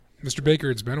Mr. Baker,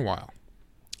 it's been a while.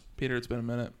 Peter, it's been a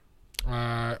minute.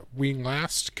 We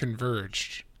last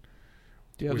converged.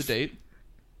 Do you have with the date?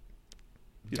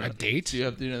 a date? Do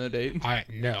you know the date?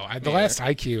 No. The last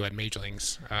IQ at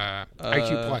Majorlings,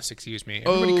 IQ Plus, excuse me.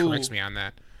 Everybody corrects me on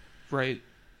that. Right.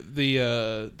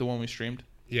 The one we streamed.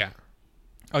 Yeah.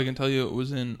 I can tell you it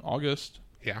was in August.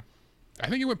 Yeah. I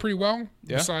think it went pretty well.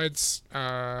 Yeah? Besides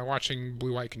watching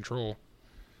Blue White Control.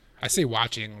 I say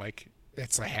watching like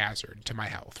it's a hazard to my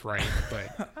health, right?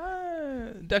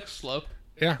 But Deck's slow.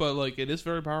 yeah. But like it is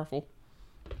very powerful.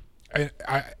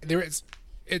 There's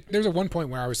a one point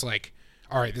where I was like,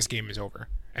 all right, this game is over.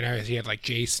 And he had like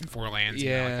Jace and 4 lands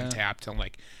and like untapped and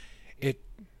like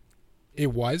it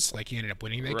was like he ended up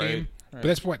winning that game. Right. But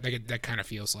that's what that kind of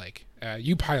feels like.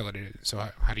 You piloted it, so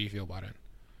how do you feel about it?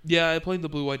 Yeah, I played the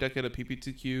Blue White deck at a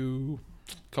PPTQ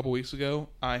a couple weeks ago.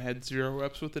 I had 0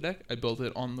 reps with the deck. I built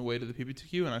it on the way to the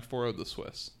PPTQ, and I 4-0'd the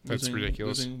Swiss. That's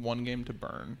ridiculous. Losing 1 game to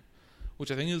Burn,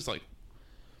 which I think is like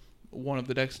one of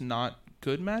the deck's not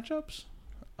good matchups.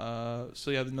 So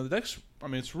yeah, the deck's, I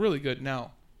mean, it's really good.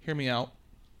 Now, hear me out.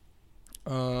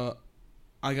 I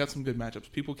got some good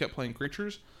matchups. People kept playing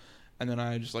creatures, and then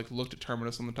I just like looked at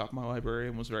Terminus on the top of my library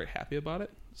and was very happy about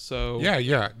it. So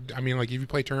yeah. I mean, like if you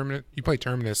play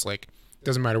Terminus, like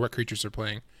doesn't matter what creatures they're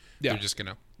playing, they're just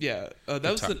gonna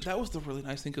that was the really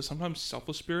nice thing because sometimes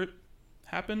Selfless Spirit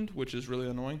happened, which is really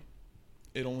annoying.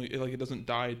 It doesn't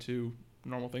die to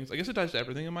normal things. I guess it dies to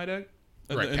everything in my deck.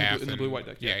 In the Blue White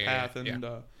deck, Path and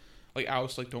like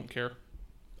Oust, like don't care.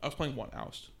 I was playing 1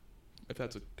 Oust, if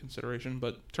that's a consideration.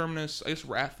 But Terminus, I guess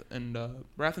Wrath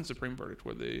and Supreme Verdict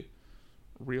were the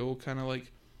real kind of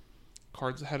like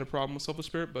cards that had a problem with Selfless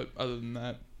Spirit. But other than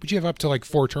that, but you have up to like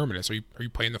 4 Terminus. Are you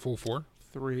playing the full 4?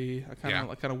 3. I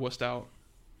kind of wussed out.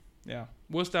 Yeah,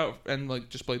 wussed out and like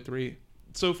just played 3.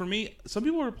 So for me, some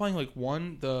people were playing like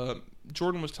 1. The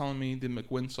Jordan was telling me the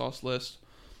McWin Sauce list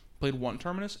played 1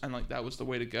 Terminus, and like that was the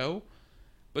way to go.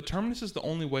 But Terminus is the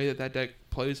only way that deck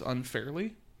plays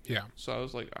unfairly. Yeah. So I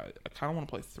was like, I kind of want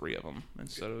to play 3 of them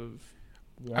instead of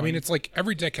 1. I mean, it's like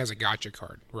every deck has a gotcha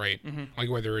card, right? Mm-hmm. Like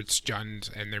whether it's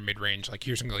Jund and their mid range, like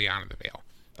here's Liliana the Veil.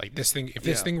 Like this thing, if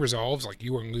this thing resolves, like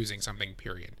you are losing something.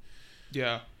 Period.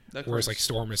 Yeah. Whereas like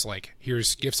Storm is like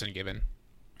here's Gifts Ungiven.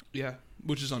 Yeah,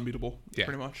 which is unbeatable. Yeah.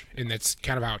 Pretty much. And that's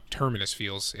kind of how Terminus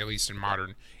feels, at least in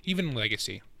Modern, even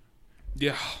Legacy.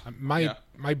 Yeah.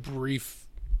 My brief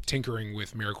tinkering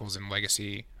with Miracles and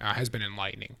Legacy has been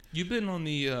enlightening. You've been on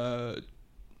the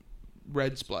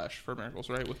red splash for Miracles,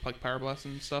 right? With like Pyroblast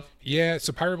and stuff? Yeah,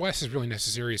 so Pyroblast is really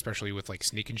necessary, especially with like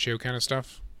Sneak and Show kind of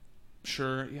stuff.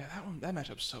 Sure. Yeah, that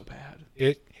matchup's so bad.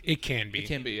 It can be. It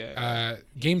can be, yeah.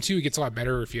 Game 2 gets a lot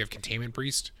better if you have Containment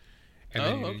Priest. And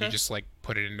then you just like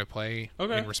put it into play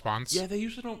in response. Yeah, they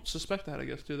usually don't suspect that, I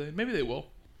guess, do they? Maybe they will.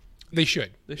 They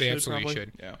should. They absolutely probably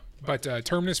should. Yeah. But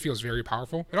Terminus feels very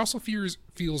powerful. It also feels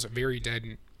very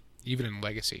dead, even in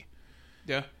Legacy.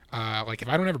 Yeah. Like if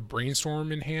I don't have a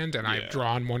Brainstorm in hand and I've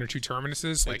drawn 1 or 2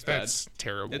 Terminuses, like that's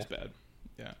terrible. It's bad.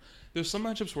 Yeah. There's some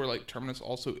matchups where like Terminus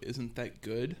also isn't that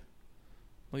good.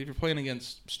 Like if you're playing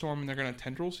against Storm and they're gonna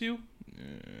Tendrils you,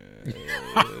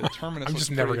 Terminus. I'm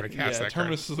just never gonna cast that.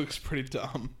 Terminus looks pretty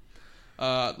dumb.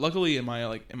 Luckily in my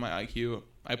IQ,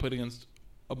 I played against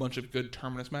a bunch of good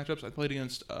Terminus matchups. I played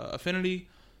against Affinity,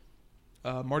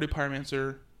 Marty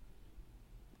Pyromancer,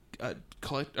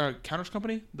 Counters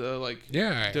Company, the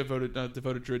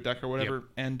devoted Druid deck or whatever,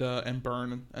 and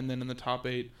Burn. And then in the top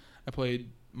 8, I played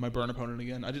my Burn opponent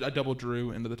again. I double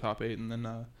drew into the top 8, and then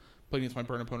played against my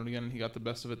Burn opponent again, and he got the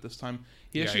best of it this time.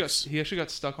 He actually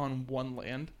got stuck on 1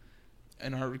 land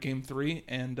in our game 3,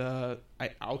 and I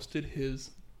ousted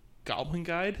his Goblin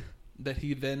Guide that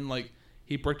he then like.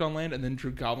 He bricked on land and then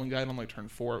drew Goblin Guide on like turn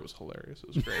 4. It was hilarious. It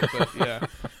was great. But yeah,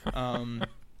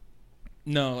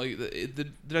 no, like the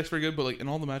deck's very good. But like in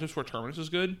all the matchups where Terminus is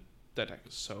good, that deck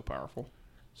is so powerful.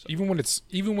 So. Even when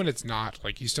it's not,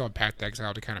 like you still have Path decks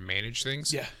out to kind of manage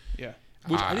things. Yeah.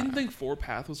 Which I didn't think 4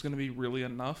 Path was going to be really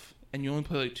enough, and you only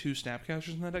play like 2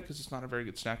 Snapcasters in that deck because it's not a very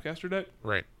good Snapcaster deck.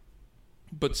 Right.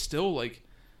 But still, like.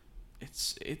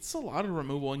 It's a lot of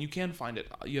removal, and you can find it.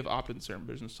 You have opt in certain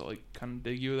visions to like kind of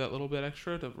dig you that little bit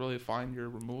extra to really find your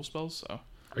removal spells. So,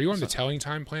 are you on the Telling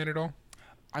Time plan at all?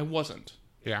 I wasn't.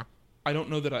 Yeah. I don't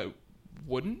know that I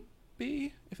wouldn't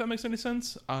be, if that makes any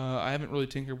sense. I haven't really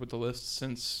tinkered with the list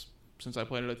since I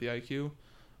played it at the IQ,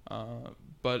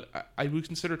 but I would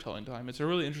consider Telling Time. It's a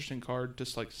really interesting card to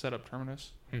like set up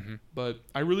Terminus. Mm-hmm. But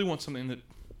I really want something that.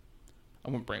 I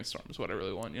want Brainstorm is what I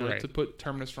really want. To put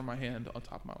Terminus from my hand on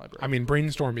top of my library. I mean,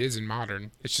 Brainstorm is in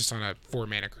Modern. It's just on a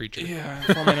 4-mana creature. Yeah,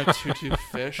 4-mana 2/2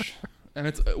 fish. and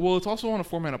it's also on a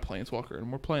 4-mana Planeswalker,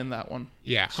 and we're playing that one.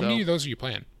 Yeah. How many of those are you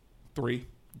playing? 3.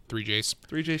 3 Jace.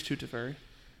 3 Jace, 2 Teferi.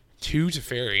 2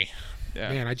 Teferi. Yeah.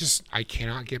 Man, I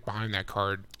cannot get behind that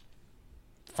card.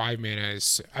 5 mana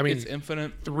is, I mean, it's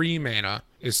infinite. 3 mana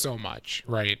is so much,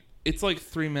 right? It's like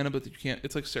 3 mana, but you can't.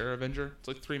 It's like Sarah Avenger. It's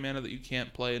like 3 mana that you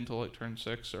can't play until like turn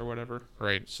 6 or whatever.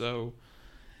 Right. So,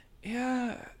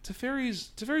 yeah,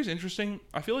 Teferi's interesting.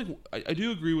 I feel like I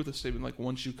do agree with the statement. Like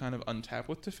once you kind of untap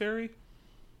with Teferi,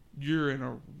 you're in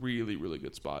a really, really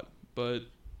good spot. But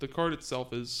the card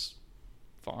itself is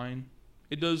fine.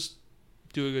 It does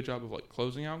do a good job of like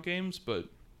closing out games, but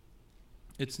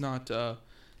it's not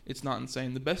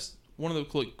insane. The best one of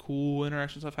the like cool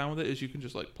interactions I've found with it is you can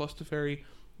just like plus Teferi,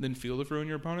 then Field of Ruin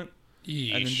your opponent,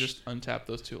 and then just untap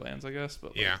those 2 lands, I guess.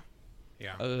 But yeah.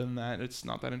 Other than that, it's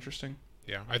not that interesting.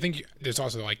 Yeah, I think there's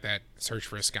also like that search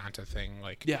for Azcanta thing.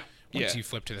 Like once you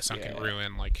flip to the Sunken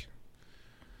Ruin, like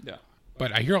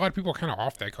But I hear a lot of people are kind of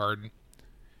off that card.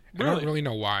 I don't really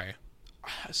know why.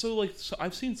 So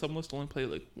I've seen some lists only play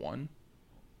like 1.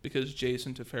 Because Jace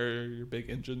and Teferi are your big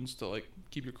engines to like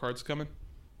keep your cards coming.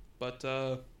 But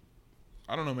I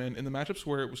don't know, man. In the matchups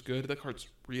where it was good, that card's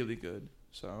really good.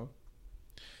 So,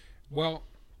 well,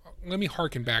 let me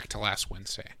harken back to last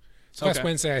Wednesday. So last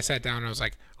Wednesday I sat down and I was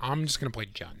like, I'm just gonna play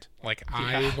Jund. Like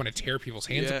I want to tear people's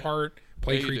hands apart,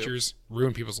 play creatures,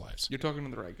 ruin people's lives. You're talking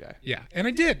to the right guy. Yeah, and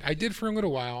I did. I did for a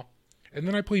little while, and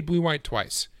then I played blue-white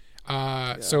twice.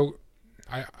 So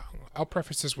I'll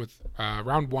preface this with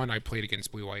round 1 I played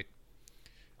against blue-white,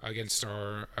 against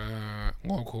our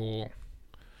local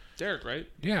Derek, right?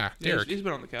 Yeah, Derek. He's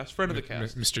been on the cast, friend of the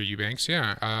cast, Mr. Eubanks.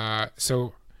 Yeah.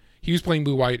 So he was playing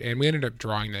blue-white, and we ended up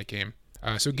drawing that game.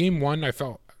 So game 1, I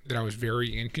felt that I was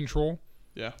very in control.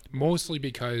 Yeah. Mostly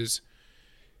because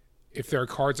if there are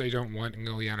cards I don't want,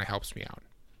 Liliana helps me out.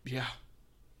 Yeah.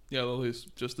 Yeah, Lily's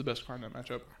just the best card in that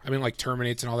matchup. I mean, like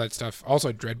Terminates and all that stuff.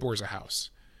 Also, Dreadbore's a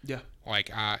house. Yeah.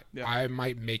 Like, I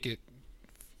might make it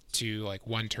to, like,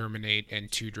 1 Terminate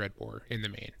and 2 Dreadbore in the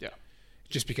main. Yeah.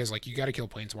 Just because, like, you got to kill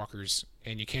Planeswalkers,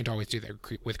 and you can't always do that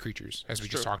with creatures, as we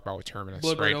just talked about with Terminus.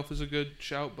 Blood-Braid Elf is a good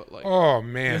shout, but, like... Oh,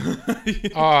 man.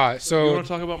 So... You want to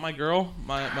talk about my girl?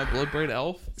 My Blood-Braid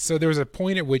Elf? So there was a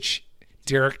point at which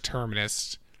Derek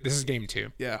Terminus... This is game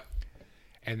 2. Yeah.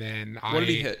 And then What did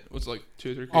he hit? Was it like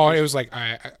 2 or 3 creatures? Oh, it was like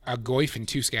a Goyf and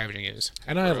 2 Scavenging Ooze.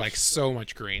 And I had like so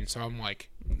much green, so I'm like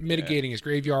mitigating his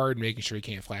graveyard, making sure he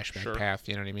can't flashback path,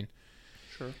 you know what I mean?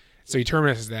 Sure. So he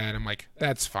terminates that. I'm like,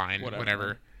 that's fine,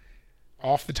 whatever.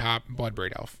 Off the top,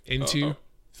 Blood-Braid Elf. Into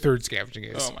 3rd Scavenging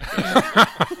Ooze. Oh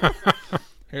my god.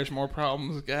 Here's more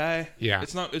problems, guy. Yeah.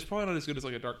 It's probably not as good as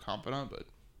like a Dark Confidant, but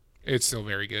it's still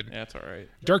very good. Yeah, it's alright.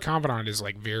 Dark Confidant is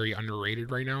like very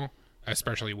underrated right now.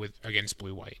 Especially against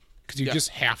blue-white. Because you just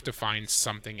have to find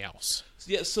something else.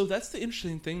 Yeah, so that's the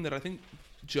interesting thing that I think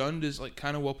Jund is like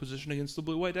kind of well positioned against the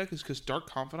blue-white deck is because Dark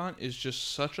Confidant is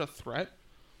just such a threat.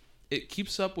 It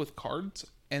keeps up with cards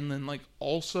and then like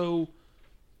also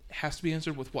has to be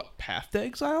answered with what? Path to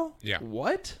Exile? Yeah.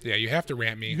 What? Yeah, you have to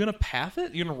ramp me. You're going to path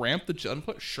it? You're going to ramp the Jund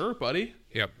play? Sure, buddy.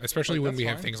 Yep, especially when we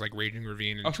have things like Raging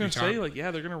Ravine and Treetop. I was going to say, like,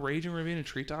 yeah, they're going to Raging Ravine and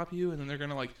Treetop you, and then they're going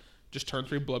to like just turn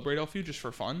 3 Blood-Braid Elf you just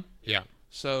for fun. Yeah.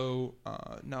 So,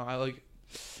 no, I like...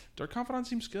 Dark Confidant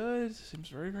seems good. Seems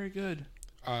very, very good.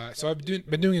 So I've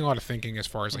been doing a lot of thinking as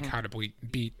far as like how to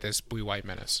beat this blue-white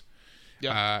menace.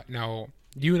 Yeah. Now,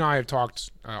 you and I have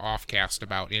talked off-cast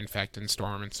about Infect and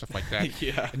Storm and stuff like that.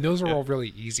 Yeah. And those are all really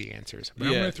easy answers. But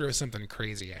I'm going to throw something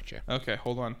crazy at you. Okay,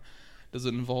 hold on. Does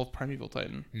it involve Primeval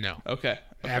Titan? No. Okay.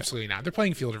 Absolutely not. They're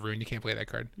playing Field of Ruin. You can't play that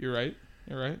card. You're right.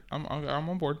 I'm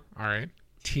on board. All right.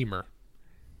 Teamer.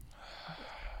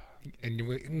 And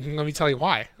let me tell you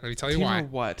why. Teamer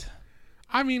what?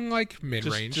 I mean, like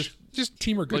mid-range. Just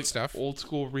Teamer good like stuff. Old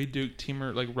school Reduke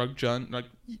Teamer, like Rug Jund, like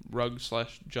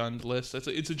Rug/Jund list. It's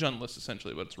a Jund list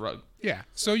essentially, but it's Rug. Yeah.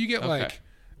 So you get like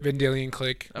Vendilion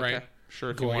Click, right?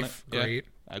 Sure. If Goyf, you want it. great.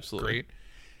 Yeah, absolutely.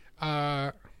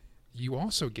 Great. You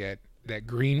also get that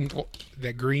green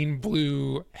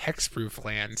blue hexproof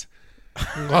land.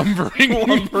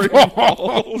 Lumbering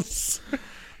Balls.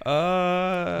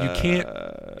 You can't.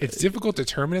 It's difficult to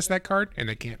terminus that card, and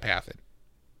they can't path it.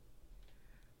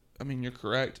 I mean, you're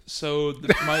correct. So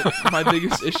my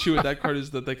biggest issue with that card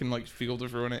is that they can like Field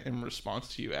of Ruin it in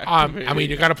response to you activating. I mean,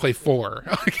 you got to play 4.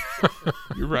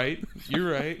 You're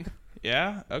right.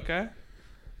 Yeah. Okay.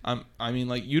 I mean,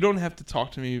 like you don't have to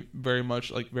talk to me very much,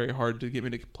 like very hard to get me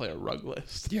to play a Rug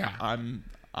list. Yeah.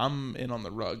 I'm in on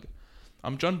the Rug.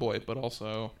 I'm Jund Boy, but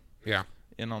also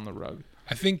in on the Rug.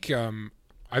 I think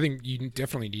you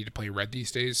definitely need to play red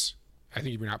these days. I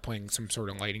think if you're not playing some sort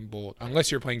of lightning bolt, unless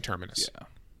you're playing Terminus.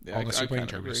 Yeah, unless you're playing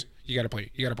Terminus. You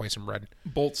gotta play some red.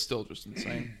 Bolt's still just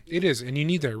insane. It is, and you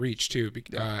need that reach too.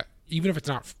 Even if it's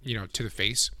not, to the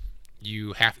face,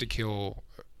 you have to kill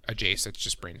a Jace that's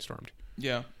just brainstormed.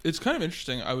 Yeah, it's kind of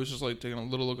interesting. I was just like taking a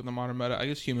little look at the modern meta. I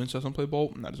guess Humans doesn't play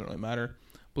Bolt, and that doesn't really matter.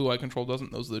 Blue Eye Control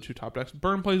doesn't. Those are the two top decks.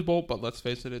 Burn plays Bolt, but let's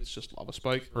face it, it's just Lava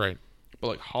Spike. Right. But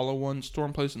like Hollow One,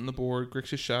 Storm plays it in the board.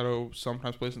 Grixis Shadow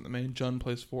sometimes plays it in the main. Jund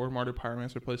plays 4. Martyr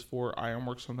Pyromancer plays 4.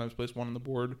 Ironworks sometimes plays 1 on the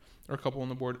board, or a couple on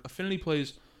the board. Affinity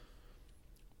plays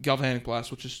Galvanic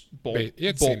Blast, which is Bolt.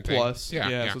 Bolt plus.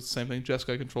 Yeah, so it's the same thing.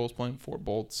 Jeskai Control is playing 4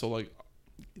 Bolts. So like,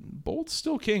 Bolt's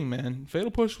still king, man.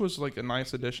 Fatal Push was like a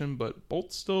nice addition, but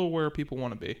Bolt's still where people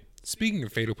want to be. Speaking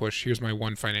of Fatal Push, here's my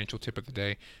one financial tip of the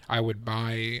day. I would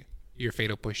buy your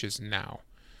Fatal Pushes now.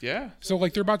 Yeah. So,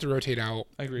 like, they're about to rotate out.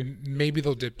 I agree. Maybe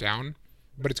they'll dip down,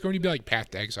 but it's going to be like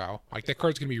Path to Exile. Like, that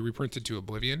card's going to be reprinted to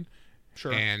Oblivion.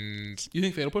 Sure. And you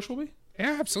think Fatal Push will be?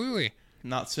 Yeah, absolutely.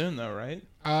 Not soon, though, right?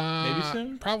 Maybe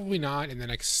soon? Probably not in the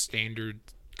next standard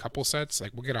couple sets.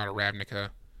 Like, we'll get out of Ravnica.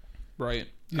 Right.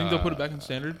 You think they'll put it back in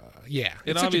standard? Yeah.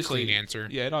 It's obviously a clean answer.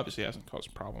 Yeah, it obviously hasn't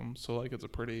caused problems. So, like, it's a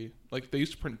pretty... Like, they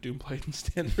used to print Doomblade in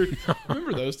standard.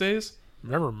 Remember those days?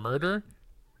 Remember Murder?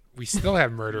 We still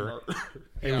have Murder.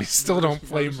 And we still don't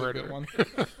play Murder.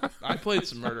 I played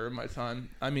some Murder in my time.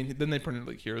 I mean, then they printed,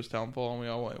 like, Heroes Downfall, and we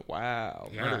all went, wow,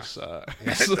 Murder sucks.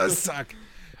 Yeah, it does suck.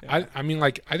 Yeah. I mean,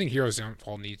 like, I think Heroes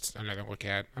Downfall needs another look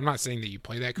at. I'm not saying that you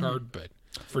play that card, but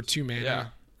for 2 mana. Yeah,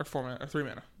 or 4 mana, or 3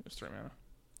 mana. It's 3 mana.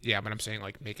 Yeah, but I'm saying,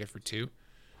 like, make it for 2.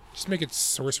 Just make it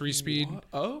sorcery speed. What?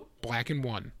 Oh? Black and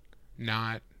 1,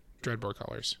 not Dreadbore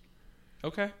colors.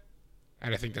 Okay.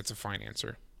 And I think that's a fine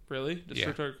answer. Really?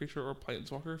 Destroy target creature or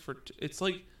Planeswalker for... it's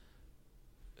like...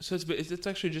 So it's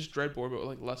actually just Dreadbore, but with,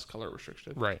 like, less color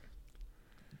restriction. Right.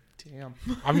 Damn.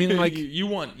 I mean, like... you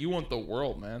want the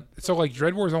world, man. So, like,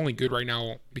 Dreadbore is only good right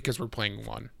now because we're playing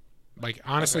 1. Like,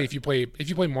 honestly, if you play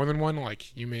more than 1,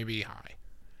 like, you may be high.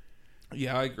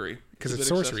 Yeah, I agree. Because it's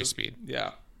sorcery speed.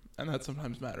 Yeah, and that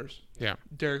sometimes matters. Yeah.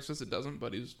 Derek says it doesn't,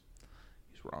 but he's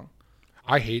wrong.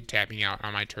 I hate tapping out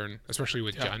on my turn, especially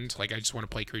with Jund. Like, I just want to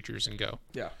play creatures and go.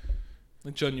 Yeah.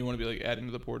 Like, Jund, you want to be, like, adding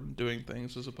to the board and doing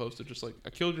things as opposed to just, like, I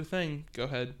killed your thing. Go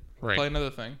ahead. Right. Play another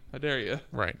thing. I dare you.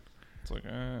 Right. It's like,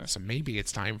 So maybe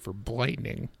it's time for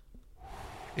Blightning.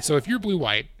 So if you're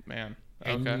blue-white... Man.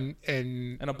 Okay.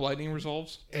 And a Blightning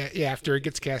resolves? Yeah, after it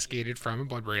gets cascaded from a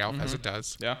Bloodbraid Elf, as it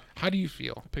does. Yeah. How do you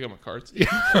feel? Pick up my cards.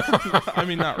 I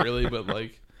mean, not really, but,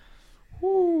 like...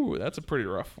 Whoo, that's a pretty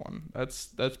rough one. That's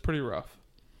pretty rough.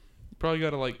 You probably got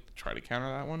to, like, try to counter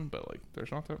that one, but, like,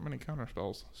 there's not that many counter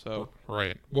spells, so...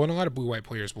 Right. Well, and a lot of blue-white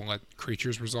players won't let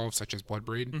creatures resolve, such as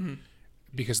Bloodbraid,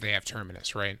 because they have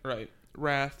Terminus, right? Right.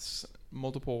 Wraths,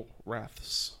 multiple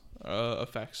Wraths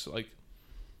effects, like,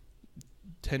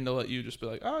 tend to let you just be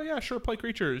like, oh, yeah, sure, play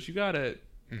creatures, you got it.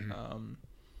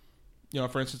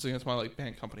 For instance, against my, like,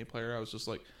 Band Company player, I was just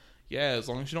like, yeah, as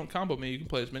long as you don't combo me, you can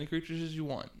play as many creatures as you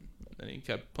want. And he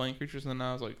kept playing creatures, and then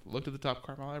I was like, looked at the top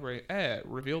card of my library.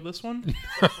 Reveal this one.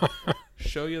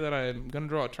 Show you that I'm gonna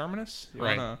draw a Terminus. You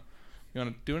wanna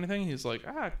do anything? He's like,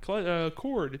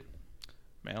 Cord.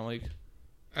 Mana League.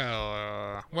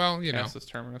 Well, Cast this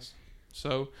Terminus.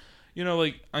 So,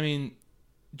 I mean,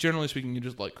 generally speaking, you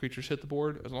just let creatures hit the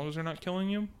board as long as they're not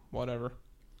killing you. Whatever.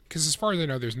 Because as far as I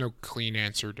know, there's no clean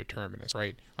answer to Terminus,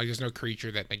 right? Like, there's no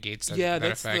creature that negates that,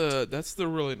 that's effect. That's the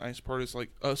really nice part. Is like,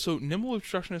 so Nimble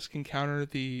Obstructionist can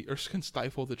can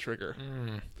stifle the trigger,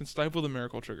 can stifle the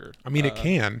Miracle Trigger. I mean, it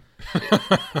can.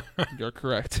 You're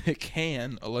correct. It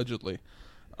can, allegedly.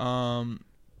 But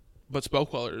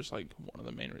Spellqueller is like one of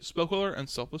the main reasons. Spellqueller and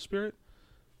Selfless Spirit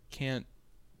can't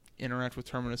interact with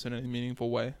Terminus in any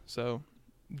meaningful way. So,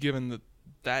 given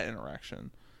that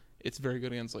interaction, it's very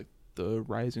good against like the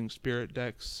Rising Spirit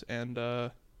decks and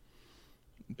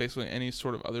basically any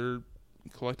sort of other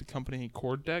Collected Company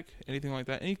Cord deck, anything like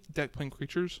that. Any deck playing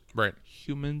creatures. Right.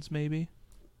 Humans, maybe.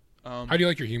 How do you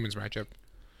like your Humans matchup?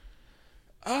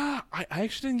 I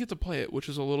actually didn't get to play it, which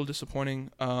is a little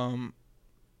disappointing.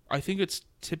 I think it's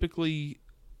typically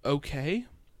okay.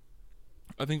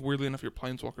 I think, weirdly enough, your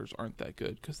Planeswalkers aren't that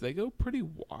good because they go pretty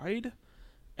wide,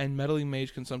 and Meddling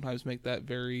Mage can sometimes make that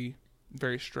very...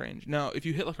 very strange. Now, if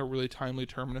you hit like a really timely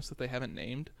Terminus that they haven't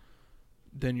named,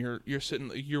 then you're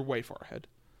way far ahead.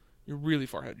 You're really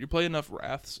far ahead. You play enough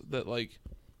Wraths that like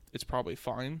it's probably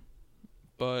fine,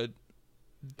 but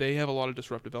they have a lot of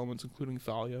disruptive elements, including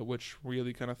Thalia, which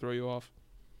really kind of throw you off.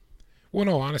 Well,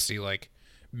 no, honestly, like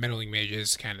Meddling Mage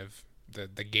is kind of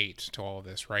the gate to all of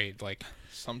this, right? Like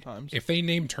sometimes if they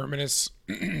name Terminus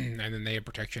and then they have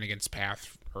protection against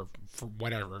Path or for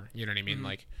whatever, you know what I mean?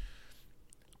 Like,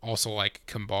 Also, like,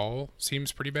 Kimball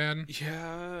seems pretty bad.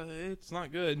 Yeah, it's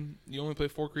not good. You only play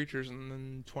 4 creatures and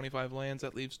then 25 lands.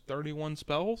 That leaves 31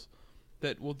 spells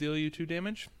that will deal you 2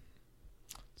 damage.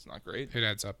 It's not great. It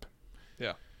adds up.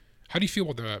 Yeah. How do you feel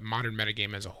about the modern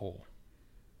metagame as a whole?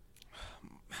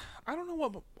 I don't know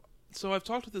what... So I've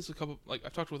talked with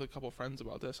I've talked with a couple friends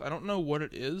about this. I don't know what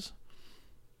it is.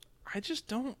 I just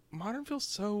don't... Modern feels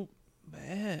so...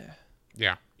 meh.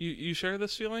 Yeah. You share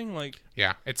this feeling? Like...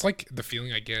 Yeah. It's like the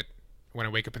feeling I get when I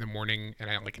wake up in the morning and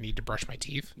I like need to brush my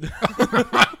teeth.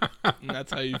 And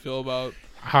that's how you feel about...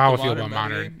 How I feel about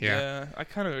modern. Yeah. I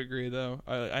kind of agree, though.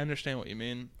 I understand what you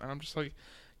mean. And I'm just like,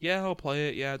 yeah, I'll play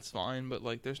it. Yeah, it's fine. But,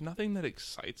 like, there's nothing that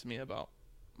excites me about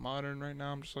modern right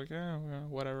now. I'm just like, yeah,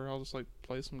 whatever. I'll just, like,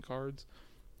 play some cards.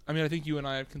 I mean, I think you and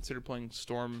I have considered playing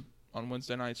Storm on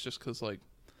Wednesday nights just because, like,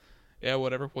 yeah,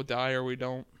 whatever. We'll die or we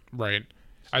don't. Right.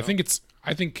 So.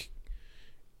 I think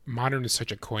modern is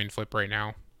such a coin flip right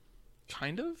now.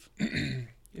 Kind of?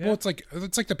 Yeah. Well, it's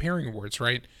like the pairing awards,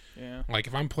 right? Yeah. Like,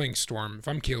 if I'm playing Storm, if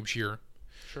I'm Caleb Shearer,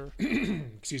 sure.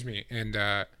 Excuse me, and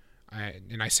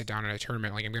I sit down in a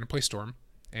tournament, like, I'm going to play Storm,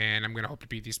 and I'm going to hope to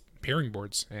beat these pairing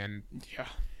boards, and yeah,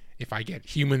 if I get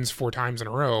humans 4 times in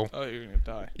a row, oh, you're going to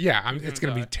die. Yeah, it's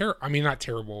going to be terrible. I mean, not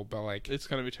terrible, but like it's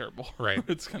going to be terrible. Right.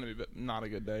 It's going to be not a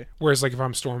good day. Whereas, like, if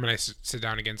I'm Storm and I sit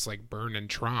down against like Burn and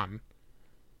Tron,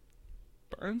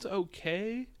 Burn's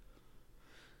okay.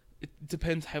 It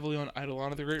depends heavily on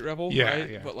Eidolon of the Great Revel, yeah, right?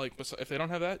 Yeah. But like, if they don't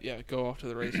have that, yeah, go off to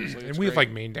the races. Like, and we have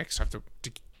like main decks have to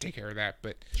take care of that.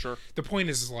 But sure. The point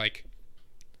is like,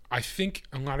 I think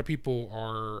a lot of people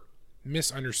are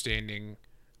misunderstanding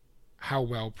how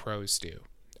well pros do,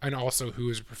 and also who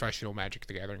is a professional Magic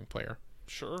the Gathering player.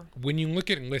 Sure. When you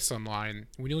look at lists online,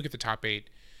 when you look at the top 8,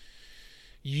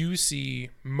 you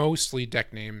see mostly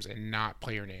deck names and not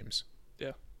player names.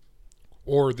 Yeah.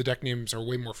 Or the deck names are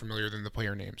way more familiar than the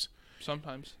player names.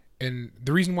 Sometimes. And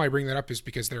the reason why I bring that up is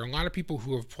because there are a lot of people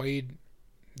who have played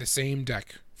the same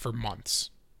deck for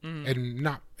months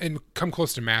and come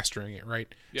close to mastering it, right?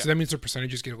 Yeah. So that means their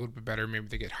percentages get a little bit better. Maybe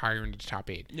they get higher into the top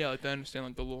 8. Yeah, like they understand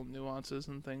like the little nuances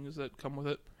and things that come with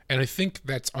it. And I think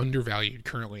that's undervalued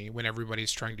currently when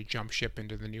everybody's trying to jump ship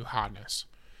into the new hotness.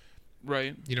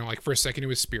 Right. You know, like for a second it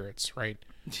was Spirits, right?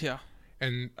 Yeah.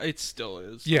 And it still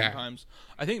is yeah. Sometimes.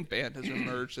 I think Band has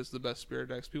emerged as the best Spirit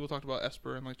decks. People talked about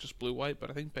Esper and like just blue-white, but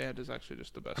I think Band is actually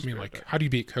just the best. I mean, Spirit like, deck. How do you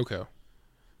beat Coco?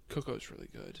 Coco's really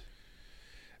good.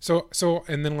 So,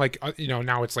 and then like, you know,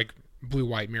 now it's like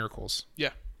blue-white Miracles.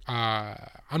 Yeah.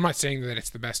 I'm not saying that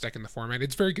it's the best deck in the format.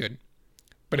 It's very good.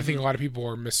 But I think a lot of people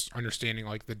are misunderstanding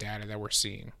like the data that we're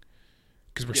seeing.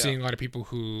 Because we're seeing a lot of people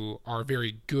who are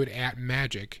very good at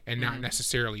Magic and not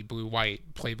necessarily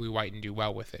blue-white, play blue-white and do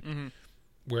well with it. Mm-hmm.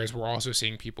 Whereas we're also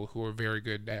seeing people who are very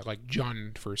good at like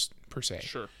Jund per se.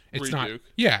 Sure. It's Reduke. not.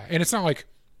 Yeah, and it's not like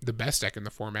the best deck in the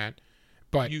format,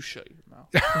 but you shut your mouth.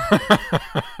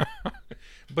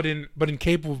 but in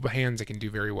capable hands, it can do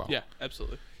very well. Yeah,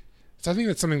 absolutely. So I think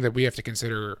that's something that we have to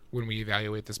consider when we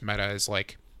evaluate this meta. Is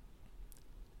like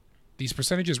these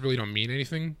percentages really don't mean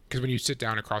anything because when you sit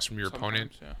down across from your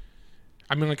opponent. Yeah.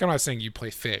 I mean, like, I'm not saying you play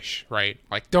Fish, right?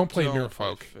 Like, don't play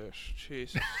Merfolk. Fish,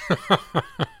 Jesus.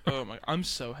 Oh my! I'm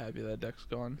so happy that deck's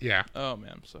gone. Yeah. Oh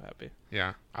man, I'm so happy.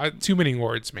 Yeah. Too many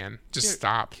words, man. Just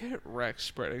stop. Get wrecked,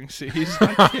 spreading seas.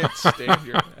 I can't stand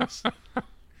your mess.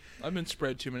 I've been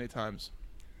spread too many times.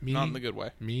 Not in the good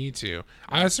way. Me too.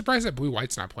 I was surprised that Blue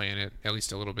White's not playing it at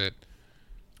least a little bit.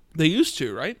 They used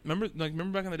to, right? Remember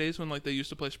back in the days when like they used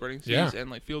to play spreading seas and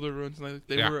like Field of Ruins and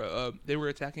like, they were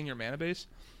attacking your mana base.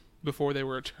 Before they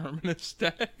were a Terminus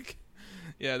deck.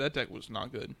 Yeah, that deck was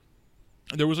not good.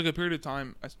 There was like a period of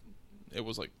time, it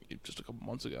was like just a couple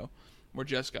months ago, where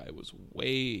Jeskai was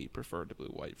way preferred to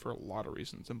blue-white for a lot of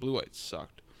reasons, and blue-white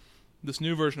sucked. This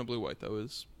new version of blue-white, though,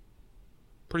 is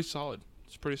pretty solid.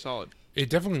 It's pretty solid.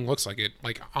 It definitely looks like it.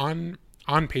 Like, on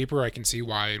paper, I can see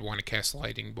why I'd want to cast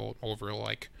Lightning Bolt over,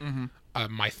 like,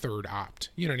 my third opt.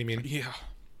 You know what I mean? Yeah.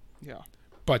 Yeah.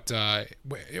 But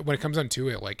when it comes down to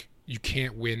it, like, you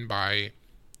can't win by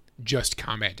just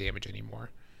combat damage anymore.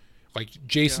 Like,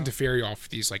 Jason Teferi off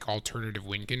these like alternative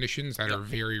win conditions that are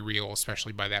very real,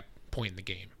 especially by that point in the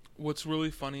game. What's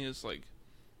really funny is like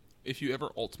if you ever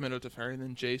ultimate a Teferi,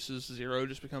 then Jace's 0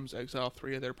 just becomes exile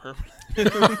 3 of their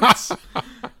permanents.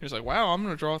 He's like, wow, I'm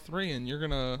gonna draw 3 and you're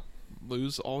gonna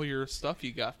lose all your stuff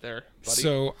you got there, buddy.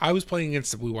 So I was playing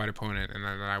against a blue-white opponent, and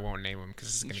I won't name him because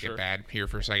it's gonna get bad here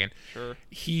for a second. Sure.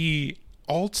 He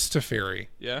alts Teferi.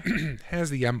 Yeah. Has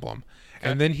the emblem. Okay.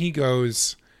 And then he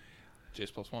goes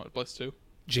Jace +1, +2.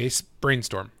 Jace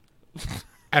Brainstorm.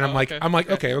 And I'm like,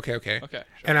 okay. Okay. Sure.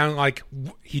 And I'm like,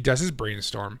 he does his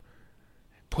Brainstorm.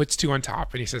 puts 2 on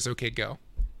top, and he says, "Okay, go."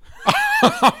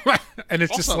 And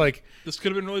it's just like, this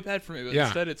could have been really bad for me, but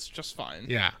instead it's just fine.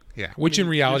 Yeah. Which in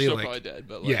reality, you're like, probably dead,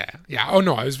 but yeah. Oh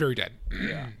no, I was very dead.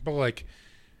 Yeah. But like,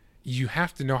 you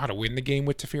have to know how to win the game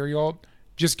with Teferi ult.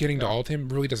 Just getting to ult him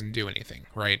really doesn't do anything,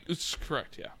 right? It's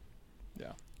correct. Yeah.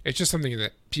 It's just something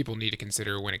that people need to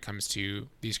consider when it comes to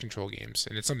these control games,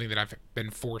 and it's something that I've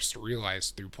been forced to realize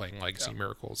through playing Legacy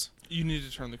Miracles. You need to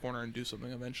turn the corner and do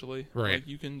something eventually. Right. Like,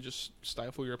 you can just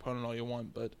stifle your opponent all you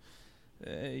want, but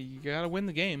you gotta win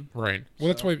the game. Right. Well,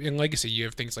 that's why in Legacy you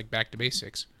have things like back to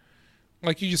basics.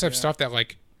 Like, you just have stuff that,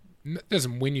 like,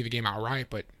 doesn't win you the game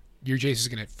outright, but your Jace is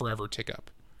going to forever tick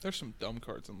up. There's some dumb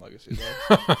cards in Legacy,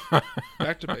 though.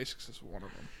 Back to Basics is one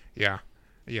of them. Yeah.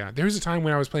 There was a time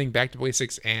when I was playing Back to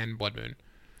Basics and Blood Moon.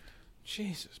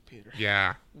 Jesus, Peter.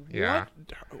 Yeah.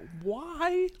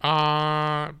 Why?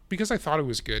 Because I thought it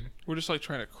was good. We're just like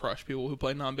trying to crush people who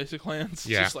play non-basic lands.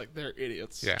 Yeah. It's just like they're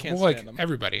idiots. Yeah. Can't well, stand them.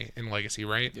 Everybody in Legacy,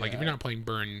 right? Yeah. Like, if you're not playing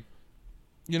Burn.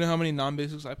 You know how many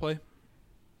non-basics I play?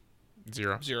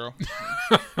 0.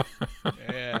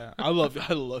 Yeah. I love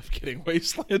getting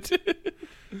wastelanded.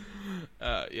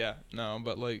 Yeah. No,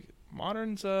 but like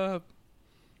modern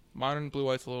blue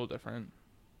white's a little different.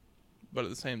 But at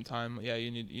the same time, yeah,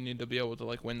 you need to be able to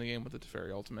like win the game with the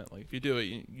Teferi Ultimate. Like, if you do it,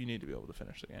 you need to be able to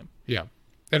finish the game. Yeah.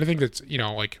 And I think that's,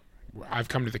 like, I've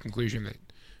come to the conclusion that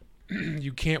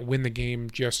you can't win the game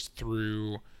just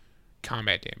through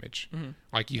combat damage. Mm-hmm.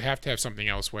 Like, you have to have something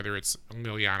else, whether it's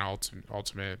Liliana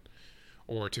Ultimate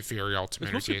or Teferi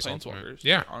Ultimate or Jace Ultimate.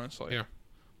 Yeah. Honestly. Yeah.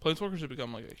 Planeswalkers have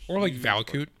become like a or like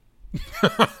Valakut.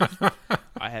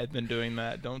 I had been doing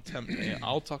that. Don't tempt me.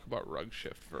 I'll talk about Rug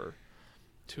Shift for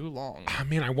too long. Oh,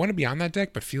 man, I want to be on that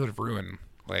deck, but Field of Ruin,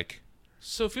 like...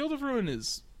 So Field of Ruin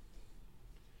is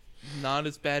not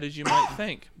as bad as you might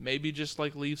think. Maybe just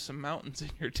like leave some mountains in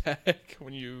your deck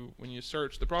when you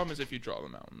search. The problem is if you draw the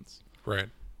mountains. Right.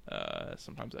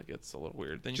 Sometimes that gets a little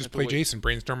weird. Then you just play Jason,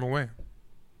 brainstorm away.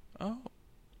 Oh.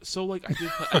 So like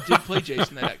I did play Jace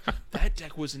in that deck. That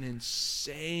deck was an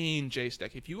insane Jace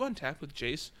deck. If you untap with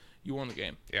Jace, you won the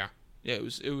game. Yeah. Yeah, it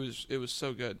was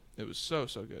so good. It was so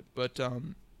good. But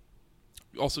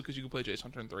also because you could play Jace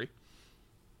on turn 3. It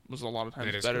was a lot of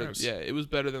times better. Gross. Yeah, it was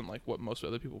better than like what most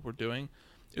other people were doing.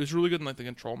 It was really good in like the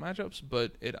control matchups,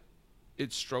 but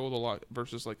it struggled a lot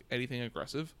versus like anything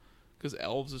aggressive because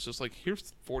Elves is just like,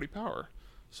 here's 40 power.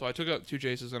 So I took out 2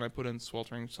 Jaces and I put in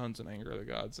Sweltering Suns and Anger of the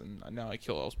Gods, and now I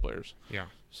kill Elves players. Yeah.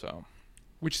 So,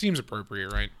 which seems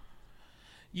appropriate, right?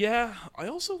 Yeah, I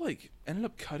also like ended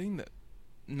up cutting that,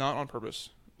 not on purpose,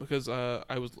 because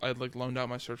I'd like loaned out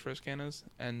my Search for Iscanas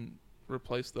and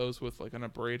replaced those with like an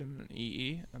Abrade and an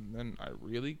EE, and then I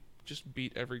really just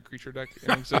beat every creature deck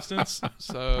in existence.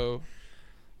 So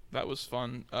that was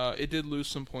fun. It did lose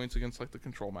some points against like the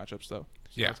control matchups though.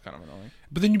 So yeah, that's kind of annoying.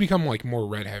 But then you become like more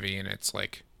red heavy, and it's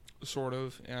like sort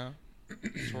of, yeah,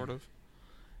 sort of.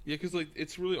 Yeah, because like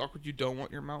it's really awkward. You don't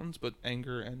want your mountains, but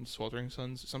Anger and Sweltering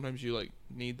Suns, sometimes you like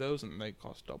need those, and they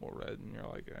cost double red, and you're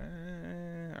like,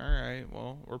 all right,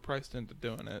 well, we're priced into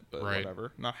doing it, but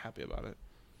whatever. Not happy about it,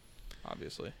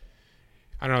 obviously.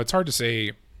 I don't know. It's hard to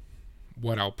say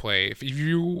what I'll play. If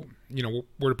you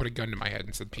were to put a gun to my head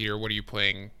and said, Peter, what are you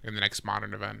playing in the next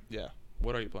Modern event? Yeah,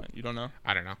 what are you playing? You don't know?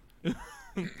 I don't know.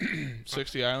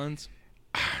 60 Islands.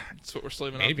 That's what we're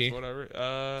slaving Maybe. up.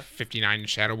 Whatever. 59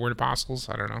 Shadowborn Apostles.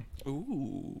 I don't know.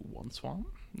 Ooh, 1 swamp.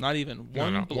 Not even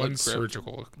one. No. Blood one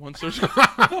surgical. One surgical.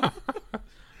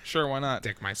 Sure, why not?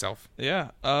 Dick myself. Yeah.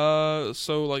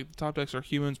 So like the top decks are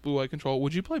Humans, Blue Eye Control.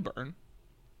 Would you play Burn?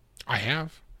 I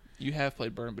have. You have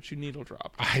played Burn, but you Needle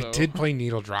Drop. I did play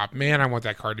Needle Drop. Man, I want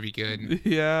that card to be good.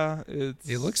 Yeah,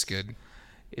 it looks good.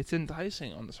 It's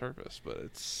enticing on the surface, but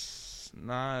it's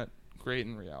not great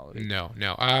in reality. No.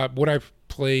 Would I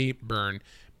play Burn?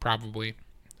 Probably.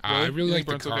 I really like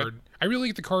the card. Okay. I really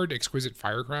like the card Exquisite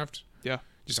Firecraft. Yeah.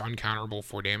 Just uncounterable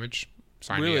 4 damage.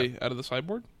 Sign really? Out of the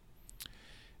sideboard?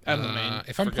 Out of the main.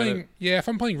 If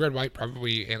I'm playing red white,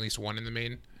 probably at least 1 in the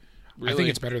main. Really? I think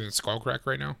it's better than Skullcrack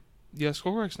right now. Yeah,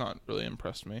 Skullcrack's not really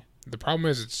impressed me. The problem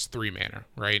is it's 3 mana,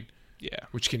 right? Yeah.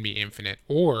 Which can be infinite,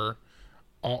 or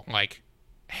all like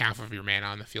half of your mana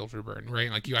on the field for burn, right?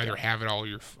 Like you either have it all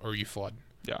or you flood.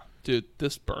 Yeah, dude,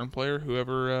 this burn player,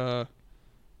 whoever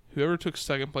took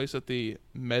second place at the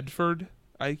Medford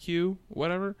IQ,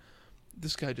 whatever,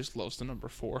 This guy just loves the number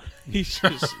 4. He's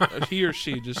just he or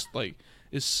she just like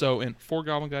is so in 4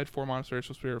 Goblin Guide, 4 Monastery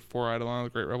Spirit, 4 Eidolon of the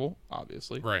Great Rebel,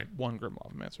 obviously. Right. 1 Grim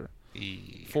Lavamancer.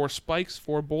 4 Spikes,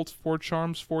 4 Bolts, 4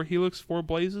 Charms, 4 Helix, 4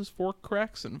 Blazes, 4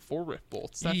 Cracks, and 4 Rift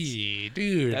Bolts.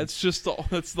 Dude. That's just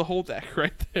that's the whole deck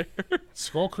right there.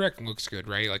 Skull Crack looks good,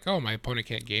 right? Like, oh, my opponent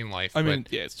can't gain life. I mean,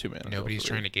 yeah, it's 2 mana. Nobody's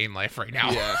trying to gain life right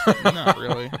now. Yeah, not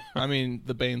really. I mean,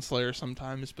 the Baneslayer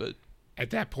sometimes, but at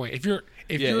that point, if you're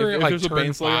if like there's a turn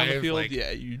Baneslayer on the 5, field, like,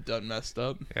 yeah, you done messed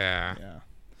up. Yeah.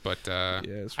 But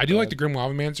yeah, I do like the Grim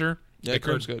Lavamancer. Yeah,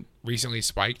 Grim's good. Recently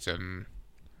spiked, and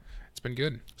it's been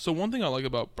good. So one thing I like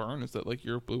about Burn is that like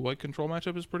your blue-white control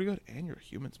matchup is pretty good, and your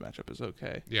humans matchup is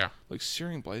okay. Yeah. Like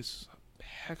Searing Blaze is a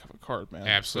heck of a card, man.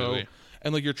 Absolutely. So,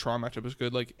 and like your Tron matchup is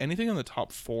good. Like anything in the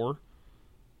top 4,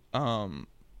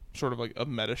 sort of like a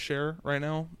meta share right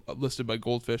now, listed by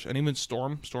Goldfish, and even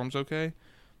Storm's okay.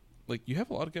 Like you have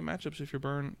a lot of good matchups if you're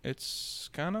Burn. It's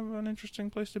kind of an interesting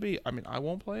place to be. I mean, I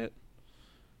won't play it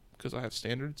because I have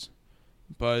standards,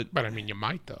 but I mean, you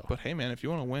might though. But hey, man, if you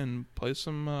want to win, play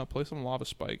some Lava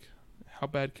Spike. How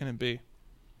bad can it be?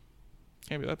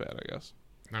 Can't be that bad, I guess.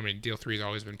 I mean, deal 3's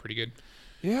always been pretty good.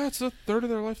 Yeah, it's a third of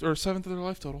their life, or 7th of their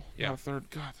life total. Yeah, not a third.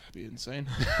 God, that'd be insane.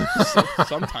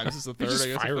 Sometimes it's a third. I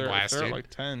guess Fire Blast, they're like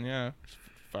 10. Yeah,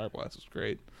 Fire Blast is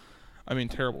great. I mean,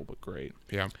 terrible, but great.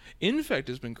 Yeah. Infect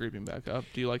has been creeping back up.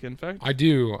 Do you like Infect? I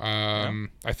do. I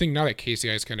think now that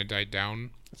KCI's kind of died down,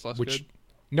 it's less good.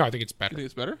 No, I think it's better. You think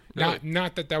it's better? Really?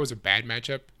 Not that was a bad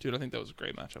matchup. Dude, I think that was a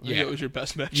great matchup. Yeah. It was your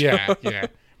best matchup. Yeah.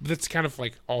 But that's kind of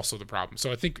like also the problem.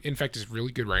 So I think Infect is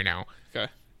really good right now. Okay.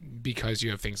 Because you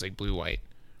have things like blue-white.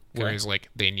 Whereas like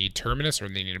they need Terminus or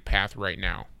they need a path right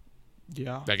now.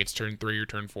 Yeah. Like it's turn 3 or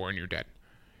turn 4 and you're dead.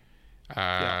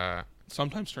 Yeah.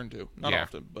 Sometimes turn 2. Not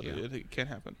often, but it can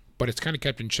happen. But it's kind of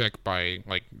kept in check by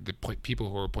like the people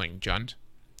who are playing Jund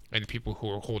and the people who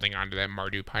are holding on to that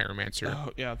Mardu Pyromancer.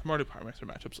 Oh yeah, the Mardu Pyromancer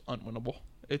matchup's unwinnable.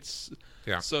 It's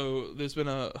So there's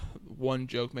been one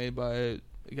joke made by a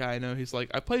guy I know. He's like,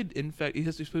 I played Infect.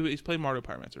 He's played Mardu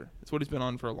Pyromancer. It's what he's been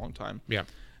on for a long time. Yeah.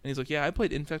 And he's like, yeah, I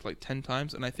played Infect like 10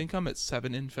 times, and I think I'm at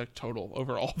 7 Infect total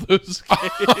over all those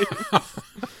games.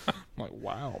 I'm like,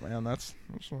 wow, man, that's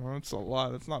a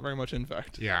lot. That's not very much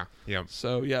Infect. Yeah.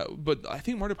 So yeah, but I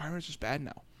think Mardu Pyromancer is just bad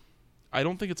now. I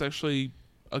don't think it's actually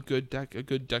a good deck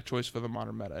choice for the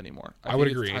modern meta anymore. I would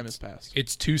agree. Time has passed.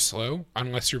 It's too slow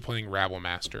unless you're playing Rabble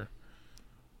Master.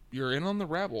 You're in on the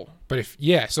Rabble. But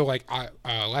so like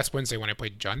last Wednesday when I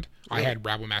played Jund, I had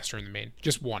Rabble Master in the main.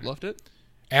 Just one. Loved it?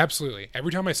 Absolutely.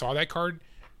 Every time I saw that card,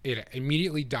 it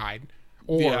immediately died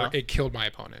or it killed my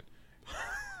opponent.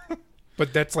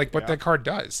 But that's like what that card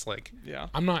does. Like,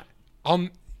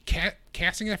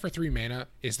 casting that for 3 mana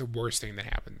is the worst thing that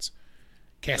happens.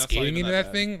 Cascading into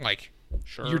that thing, like,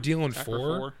 you're dealing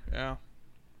 4. Yeah.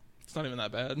 It's not even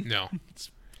that bad. No.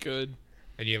 It's good.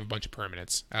 And you have a bunch of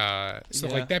permanents. So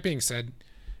like that being said,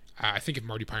 I think if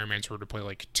Mardu Pyromancer were to play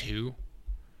like 2.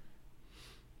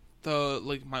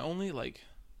 My only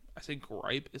I say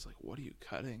gripe is like, what are you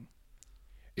cutting?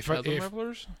 Bedlam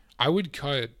Revelers? I would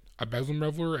cut a Bedlam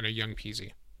Reveler and a Young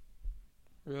Peasy.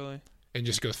 Really? And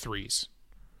just go 3s.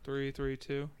 3,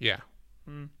 2? Yeah.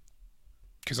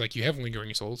 Because like you have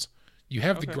Lingering Souls. You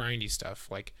have the grindy stuff.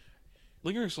 Like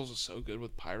Lingering Souls is so good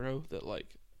with Pyro that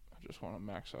like I just want to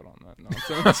max out on that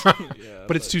nonsense.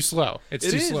 but it's too slow. It's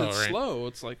slow, slow.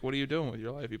 It's like, what are you doing with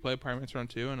your life? You play a Pyromancer on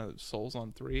 2 and a Souls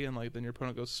on 3, and like then your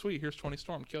opponent goes, sweet, here's 20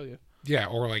 Storm, kill you. Yeah,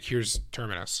 or like here's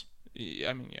Terminus. Yeah,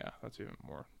 I mean, yeah, that's even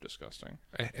more disgusting.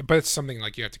 But it's something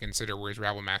like you have to consider. Whereas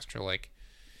Rabble Master, like,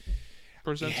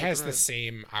 it has the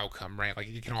same outcome, right? Like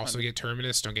you can also get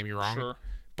Terminus. Don't get me wrong.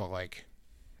 But like,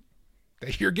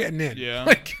 you're getting in. Yeah.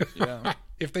 Like,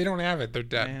 if they don't have it, they're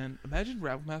dead. Man, imagine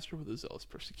Rabble Master with a Zealous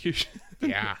Persecution.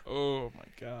 Yeah. Oh my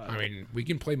god. I mean, we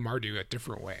can play Mardu a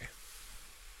different way.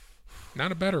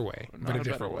 Not a better way, but a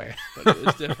different way. But it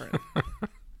is different.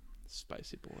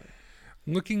 Spicy boy.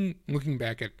 Looking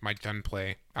back at my Jund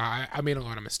play, I made a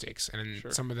lot of mistakes, and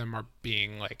some of them are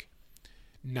being like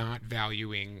not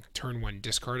valuing turn 1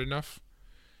 discard enough.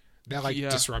 That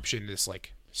disruption is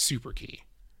like super key.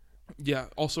 Yeah.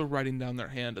 Also writing down their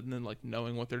hand and then like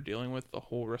knowing what they're dealing with the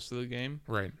whole rest of the game.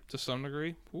 Right. To some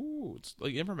degree. Ooh, it's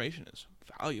like information is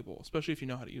valuable, especially if you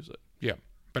know how to use it. Yeah.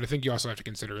 But I think you also have to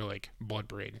consider like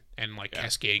Bloodbraid and like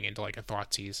cascading into like a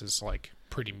Thoughtseize is like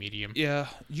pretty medium. Yeah.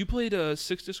 You played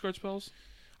 6 discard spells?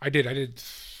 I did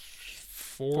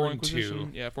 4 and 2.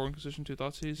 Yeah, 4 Inquisition, 2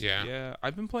 Thoughtseize. Yeah.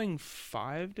 I've been playing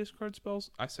 5 discard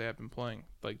spells. I say I've been playing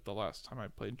like the last time I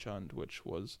played Jund, which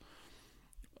was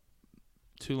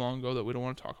too long ago that we don't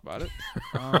want to talk about it.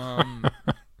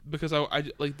 because I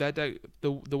like that deck.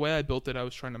 The way I built it, I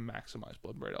was trying to maximize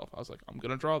Bloodbraid Elf. I was like, I'm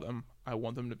gonna draw them. I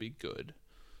want them to be good.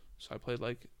 So I played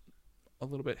like a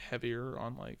little bit heavier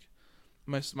on like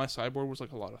my sideboard was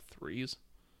like a lot of 3s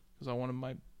because I wanted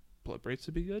my Bloodbraids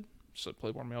to be good. So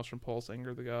play more Maelstrom Pulse,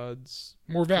 Anger of the Gods.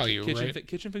 More value, right?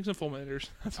 Kitchen Finks and Fulminators.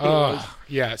 That's what it was.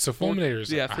 Yeah, so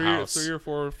Fulminators. Yeah, three or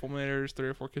four Fulminators, 3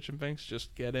 or 4 Kitchen Finks.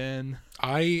 Just get in.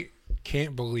 I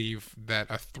can't believe that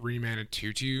a 3-mana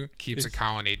 2/2 keeps a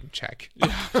Colonnade in check.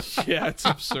 Yeah, it's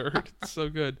absurd. It's so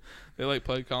good. They like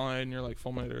play Colonnade and you're like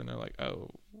Fulminator and they're like, oh,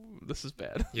 this is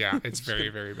bad. Yeah, it's very,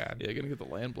 very bad. Yeah, you're going to get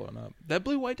the land blown up. That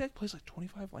blue-white deck plays like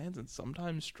 25 lands and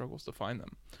sometimes struggles to find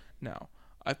them. Now,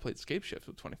 I've played Scapeshift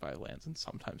with 25 lands and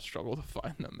sometimes struggle to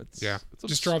find them. It's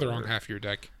just draw the wrong half of your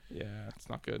deck. Yeah, it's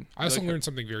not good. I also learned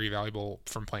something very valuable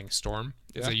from playing Storm,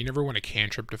 is that you never want to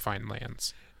cantrip to find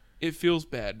lands. It feels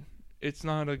bad. It's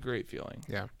not a great feeling.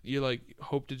 Yeah. You like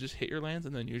hope to just hit your lands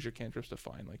and then use your cantrips to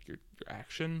find like your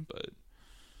action, but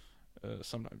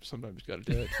sometimes you got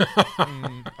to do it.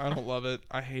 I don't love it.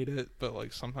 I hate it, but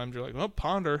like sometimes you're like, oh,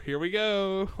 Ponder, here we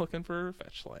go, looking for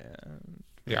fetch land.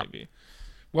 Maybe. Yeah.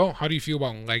 Well, how do you feel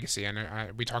about Legacy? I know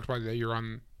we talked about that you're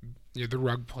on the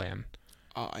rug plan.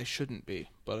 I shouldn't be,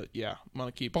 but yeah, I'm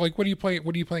gonna keep. But like, what are you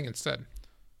playing instead?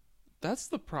 That's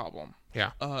the problem.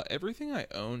 Yeah. Everything I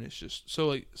own is just so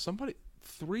like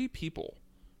 3 people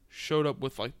showed up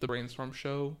with like the Brainstorm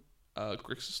show,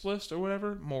 Grixis list or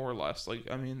whatever, more or less. Like,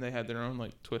 I mean, they had their own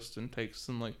like twists and takes,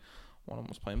 and like one of them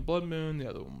was playing Blood Moon, the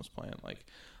other one was playing like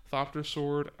Thopter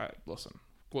Sword. Listen.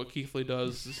 What Keithley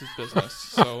does is his business.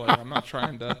 So like, I'm not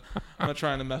trying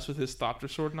to mess with his Thopter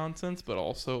Sword nonsense, but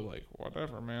also like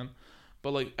whatever, man.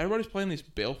 But like everybody's playing these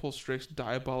Baleful Strix,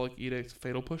 Diabolic Edict,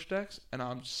 Fatal Push decks, and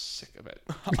I'm sick of it.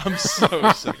 I'm so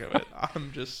sick of it.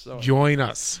 I'm just so join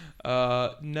us.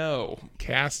 No.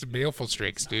 Cast Baleful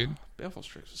Strix, dude. Baleful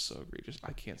Strix is so egregious.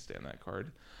 I can't stand that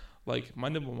card. Like, my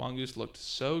Nimble Mongoose looked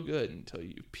so good until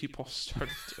you people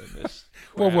started doing this.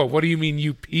 Whoa, what do you mean,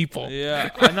 you people? Yeah,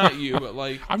 not you, but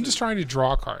like... I'm just trying to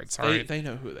draw cards, all right? They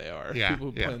know who they are. Yeah, people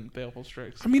who play Baleful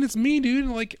Strix. I mean, it's me, dude.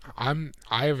 Like, I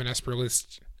have an Esper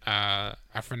list. A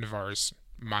friend of ours,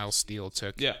 Miles Steele,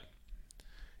 took to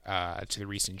the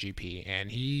recent GP, and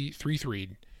he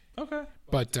 3-3'd. Okay.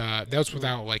 But that was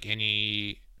without, like,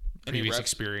 any previous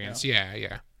experience.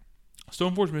 Yeah.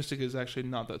 Stoneforge Mystic is actually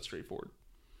not that straightforward.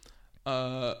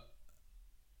 I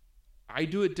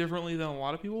do it differently than a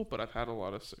lot of people, but I've had a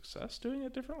lot of success doing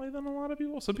it differently than a lot of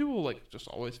people. Some people like just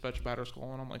always fetch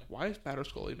Batterskull, and I'm like, why is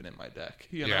Batterskull even in my deck?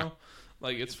 You know,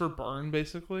 like it's for burn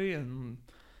basically, and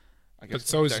I guess. But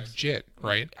so is Jit,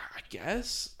 right? I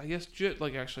guess Jit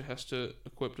like actually has to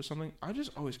equip to something. I just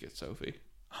always get Sophie.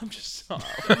 I'm just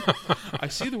I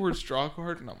see the word straw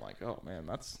card, and I'm like, oh man,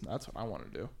 that's what I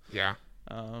want to do. Yeah.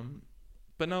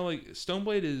 But no, like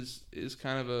Stoneblade is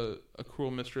kind of a cruel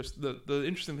mistress. The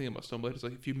interesting thing about Stoneblade is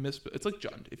like if you it's like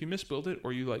Jund. If you misbuild it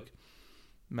or you like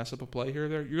mess up a play here or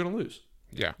there, you're gonna lose.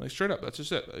 Yeah. Like straight up, that's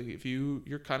just it. Like if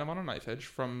you're kind of on a knife edge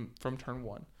from turn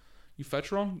 1, you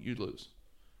fetch wrong, you lose.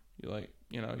 You like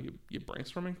you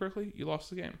brainstorming correctly, you lost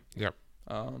the game. Yep.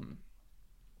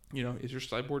 Is your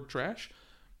sideboard trash?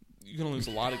 You're gonna lose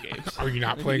a lot of games. Are you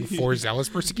not playing 4 Zealous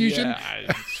Persecution?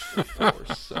 Yeah, 4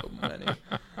 so many.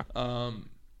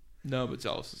 No, but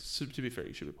Zealous. To be fair,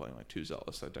 you should be playing like 2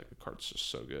 Zealous. That deck of cards is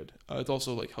just so good. It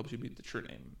also like helps you beat the true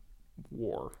name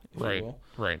war, if you will.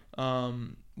 Right.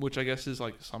 Which I guess is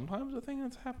like sometimes a thing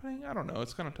that's happening. I don't know.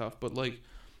 It's kind of tough, but like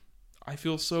I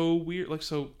feel so weird. Like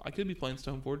so, I could be playing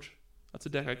Stoneforge. That's a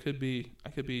deck I could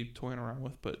be toying around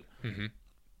with, but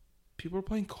people are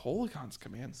playing Kolaghan's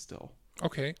Command still.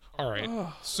 Okay. All right.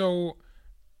 So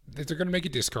if they're going to make a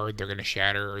discard, they're going to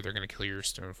shatter, or they're going to kill your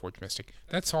Stoneforge Mystic.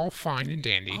 That's all fine and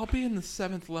dandy. I'll be in the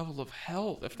 7th level of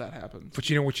hell if that happens. But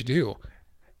you know what you do?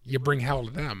 You bring hell to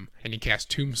them, and you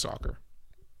cast Tombstalker.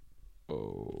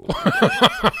 Oh.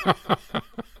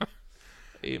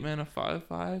 8 mana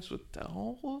 5/5s with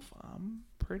Delve. I'm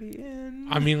pretty in.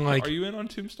 I mean, like, are you in on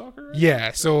Tombstalker? Right?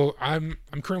 Yeah. So I'm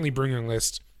currently bringing a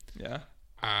list. Yeah.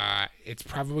 It's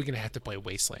probably going to have to play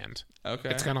Wasteland. Okay.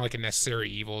 It's kind of like a necessary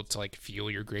evil to like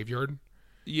fuel your graveyard.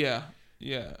 Yeah.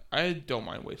 I don't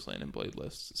mind Wasteland and Blade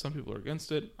lists. Some people are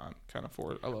against it. I'm kind of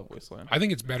for it. I love Wasteland. I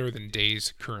think it's better than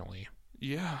Daze currently.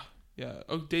 Yeah.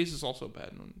 Oh, Daze is also bad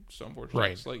in Stoneforge.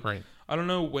 Right. Like, right. I don't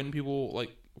know when people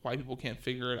like why people can't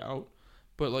figure it out,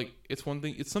 but like it's one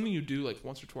thing. It's something you do like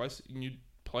once or twice, and you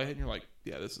play it, and you're like,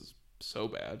 yeah, this is so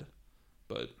bad,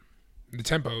 but the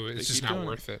tempo is just not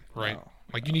worth it, right?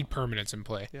 You need permanence in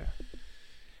play. Yeah.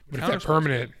 But if that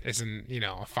permanent isn't,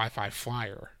 a 5/5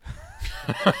 flyer.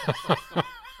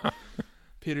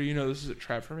 Peter, you know this is a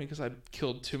trap for me because I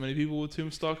killed too many people with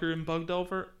Tombstalker and Bug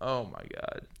Delver. Oh my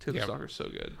god, Tombstalker's so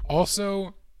good.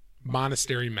 Also,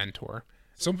 Monastery Mentor.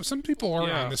 So some people are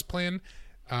on this plan.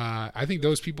 I think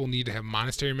those people need to have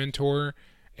Monastery Mentor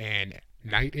and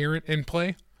Knight Errant in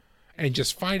play, and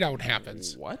just find out what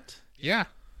happens. What? Yeah.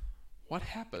 What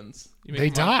happens? They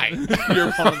die. Your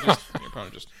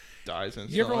opponent just dies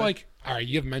instantly. You ever like, all right,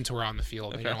 you have Mentor out in the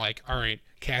field, and you're like, all right,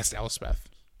 cast Elspeth.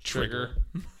 Trigger.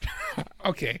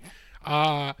 Okay.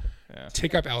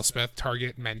 Take up Elspeth,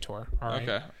 target Mentor. All right.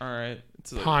 Okay. All right.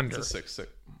 Ponder. It's a 6/6.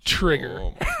 Trigger.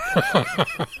 Oh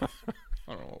my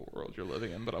I don't know what world you're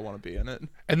living in, but I want to be in it.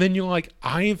 And then you're like,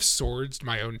 I've swords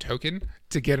my own token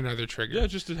to get another trigger. Yeah,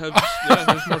 just to have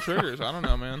there's more triggers. I don't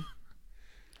know, man.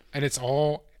 And it's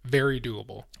all very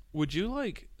doable. Would you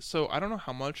like, so I don't know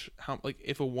how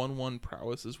if a 1/1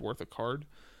 prowess is worth a card,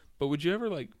 but would you ever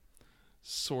like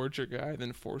sword your guy,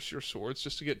 then force your swords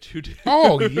just to get 2 damage?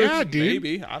 Oh, yeah, dude.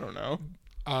 Maybe. I don't know.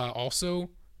 Also,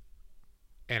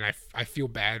 and I feel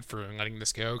bad for letting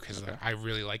this go because I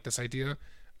really like this idea.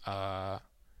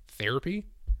 Therapy.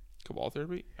 Cabal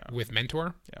Therapy? Yeah. With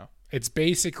Mentor. Yeah. It's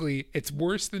basically, it's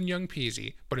worse than Young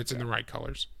Peasy, but it's in the right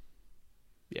colors.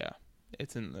 Yeah.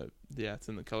 It's in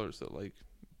the colors that like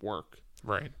work.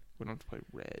 Right. We don't have to play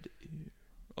red.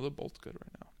 Although both good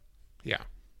right now. Yeah.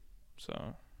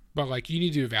 So. But like you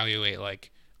need to evaluate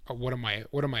like what are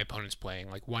my opponents playing?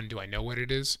 Like one, do I know what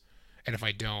it is? And if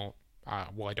I don't,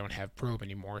 I don't have probe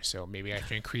anymore, so maybe I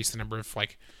should increase the number of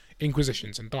like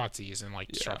Inquisitions and Thoughtseize and like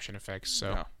disruption effects.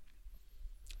 So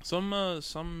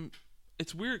some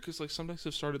it's weird because like sometimes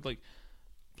I've started like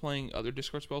playing other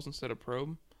discard spells instead of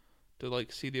probe to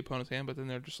like see the opponent's hand, but then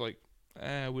they're just like,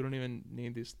 we don't even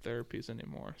need these therapies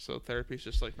anymore. So therapy is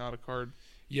just like not a card.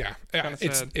 Yeah,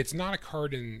 it's not a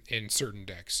card in certain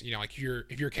decks. You know, like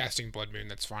if you're casting Blood Moon,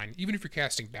 that's fine. Even if you're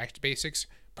casting Back to Basics,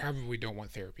 probably don't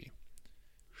want therapy.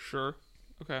 Sure.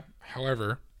 Okay.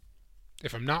 However,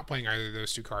 if I'm not playing either of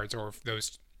those two cards, or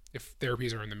if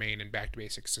therapies are in the main and Back to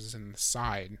Basics is in the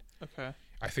side, okay,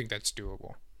 I think that's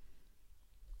doable.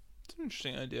 It's an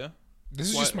interesting idea. This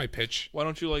is just my pitch. Why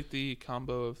don't you like the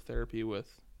combo of therapy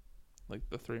with like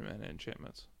the 3-mana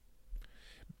enchantments?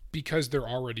 Because they're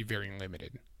already very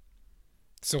limited.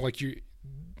 So like you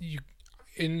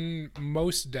in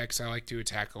most decks, I like to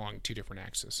attack along 2 different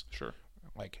axes. Sure.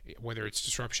 Like whether it's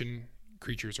disruption,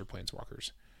 creatures, or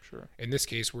planeswalkers. Sure. In this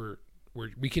case,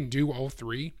 we can do all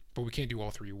 3, but we can't do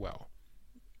all 3 well.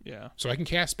 Yeah. So I can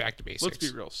cast Back to Basics. Let's be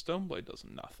real. Stoneblade does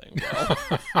nothing well.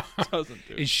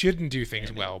 It shouldn't do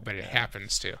things well, but it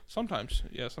happens to. Sometimes,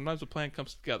 yeah. Sometimes the plan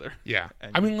comes together. Yeah.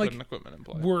 And I mean, like, put an equipment in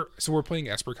play. We're playing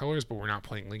Esper colors, but we're not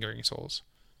playing Lingering Souls.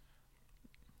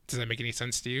 Does that make any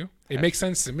sense to you? It makes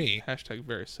sense to me. Hashtag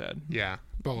very sad. Yeah,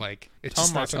 but like it's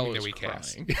just not something that we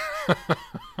cast.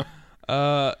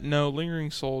 No, Lingering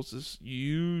Souls is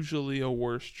usually a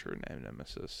worse true name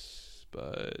nemesis,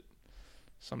 but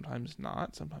sometimes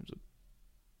not. Sometimes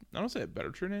I don't say a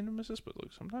better true name nemesis, but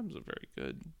like sometimes a very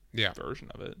good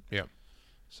version of it. Yeah.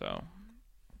 So,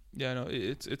 yeah, no,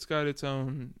 it's got its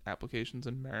own applications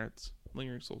and merits.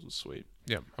 Lingering Souls is sweet.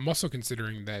 Yeah, I'm also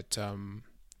considering that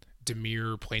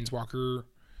Dimir Planeswalker.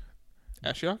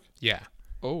 Ashiok? Yeah.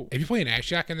 Oh. If you play an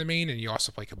Ashiok in the main and you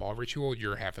also play Cabal Ritual,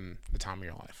 you're having the time of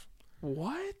your life.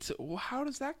 What? How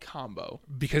does that combo?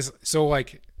 Because, so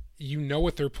like, you know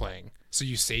what they're playing. So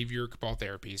you save your Cabal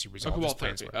therapies, you resolve this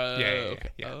Planeswalker.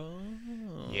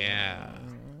 Yeah.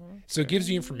 So it gives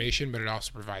you information, but it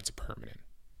also provides a permanent.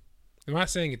 I'm not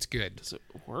saying it's good. Does it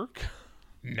work?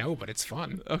 No, but it's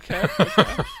fun. Okay.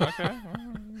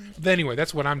 But anyway,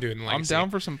 that's what I'm doing in Legacy. I'm down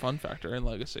for some fun factor in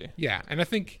Legacy. Yeah, and I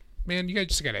think, man, you guys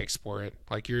just gotta explore it.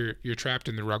 Like you're trapped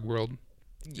in the rug world.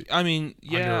 I mean,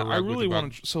 yeah, I really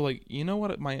want to. So, like, you know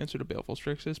what my answer to Baleful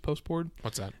Strix is post board?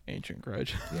 What's that? Ancient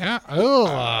Grudge. Yeah.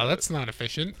 Oh, that's not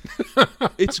efficient.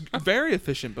 It's very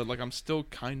efficient, but like I'm still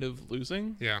kind of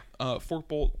losing. Yeah. Fork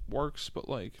Bolt works, but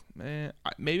like,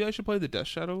 maybe I should play the Death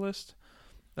Shadow list.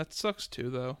 That sucks too,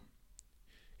 though.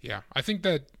 Yeah, I think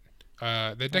that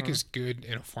that deck is good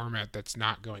in a format that's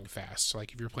not going fast. So,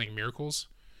 like, if you're playing Miracles,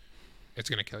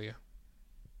 it's gonna kill you.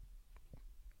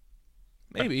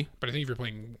 Maybe. But I think if you're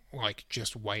playing, like,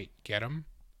 just white, get 'em,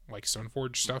 like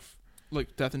Stoneforge stuff.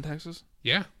 Like Death in Texas?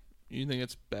 Yeah. You think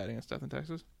it's bad against Death in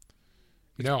Texas?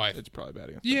 It's probably bad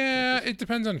against Death in Texas. It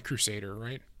depends on Crusader,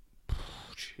 right?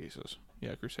 Jesus.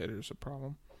 Yeah, Crusader is a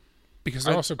problem. Because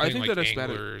they're also playing, like, bad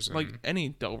Anglers. like, any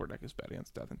Delver deck is bad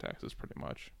against Death in Texas, pretty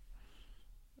much.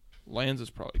 Lands is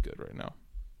probably good right now.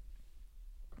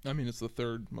 I mean, it's the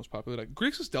 3rd most popular deck.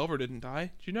 Grixis Delver didn't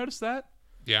die. Did you notice that?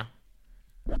 Yeah.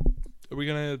 Are we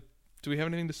gonna Do we have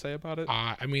anything to say about it?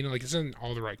 I mean, like, it's in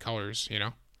all the right colors, you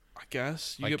know? I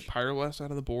guess. You get Pyroblast out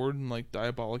of the board and, like,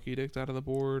 Diabolic Edict out of the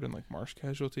board and, like, Marsh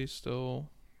Casualty still.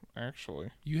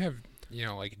 Actually. You have, you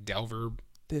know, like, Delver,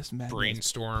 this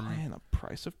Brainstorm. Man, a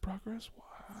Price of Progress?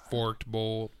 Wow. Forked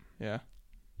Bolt. Yeah.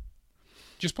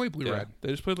 Just play Blue-Red. They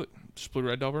just played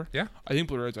Blue-Red Delver? Yeah. I think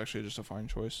Blue-Red's actually just a fine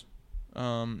choice.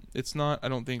 It's not, I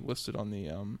don't think, listed on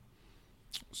the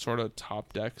sort of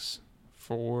top decks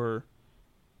for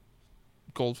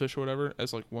Goldfish or whatever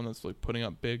as like one that's like putting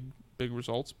up big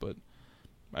results, but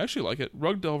I actually like it.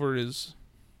 Rug Delver is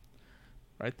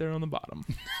right there on the bottom.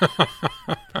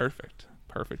 Perfect.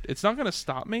 It's not gonna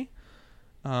stop me,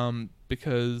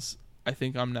 because I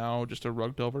think I'm now just a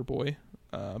Rug Delver boy,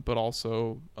 but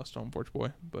also a Stoneforge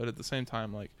boy. But at the same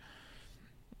time, like,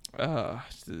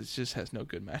 it just has no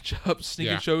good matchups. Sneak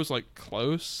and Show's like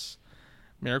close.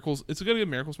 Miracles, it's a good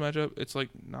Miracles matchup. It's like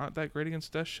not that great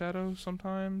against Death Shadow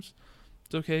sometimes.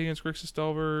 It's okay against Grixis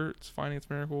Delver. It's fine against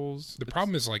Miracles. The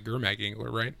problem is like Gurmag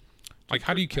Angler, right? Like,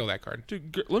 how do you kill that card?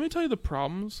 Dude, let me tell you the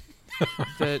problems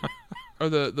that are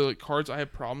the cards I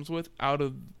have problems with out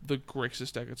of the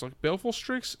Grixis deck. It's like Baleful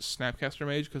Strix, Snapcaster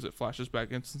Mage because it flashes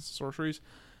back instants and sorceries.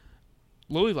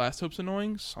 Lily Last Hope's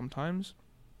annoying sometimes.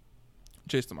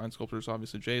 Jace the Mind Sculptor is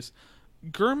obviously Jace.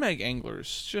 Gurmag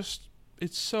Anglers, just,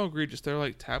 it's so egregious. They're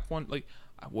like tap one, like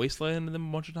I wastelanded them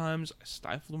a bunch of times, I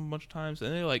stifled them a bunch of times,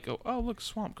 and they like go, oh look,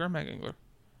 Swamp Gurmag Angler.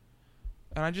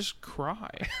 And I just cry.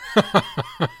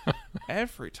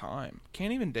 Every time.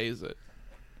 Can't even daze it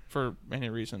for any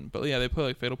reason. But yeah, they play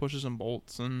like Fatal Pushes and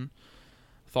Bolts and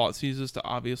Thought Seizes to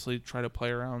obviously try to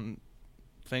play around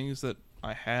things that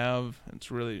I have.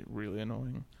 It's really, really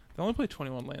annoying. They only play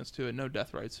 21 lands too and no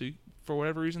death rights. So for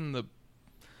whatever reason, the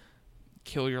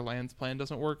kill your lands plan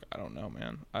doesn't work. I don't know,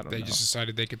 man. They just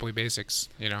decided they could play basics,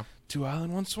 you know? 2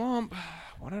 Island, 1 Swamp.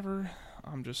 Whatever.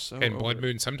 I'm just so And Blood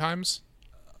Moon sometimes?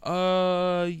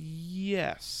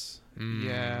 Yes.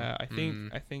 Yeah, I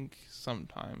think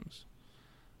sometimes.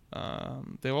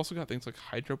 They've also got things like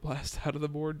Hydroblast out of the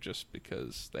board just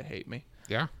because they hate me.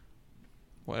 Yeah.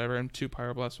 Whatever, and 2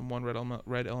 Pyroblasts and 1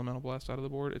 red Elemental Blast out of the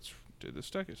board. Dude, this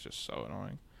deck is just so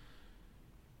annoying.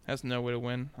 Has no way to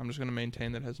win. I'm just going to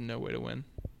maintain that it has no way to win,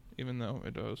 even though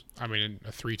it does. I mean,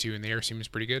 a 3-2 in the air seems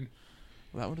pretty good.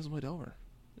 Well, that one doesn't play Delver.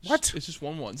 What? It's just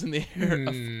 1/1s in the air.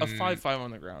 A 5/5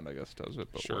 on the ground, I guess, does it.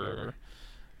 But sure. Whatever.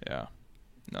 Yeah.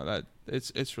 No,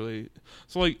 it's really,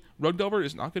 so like Rug Delver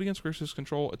is not good against Grixis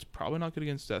Control. It's probably not good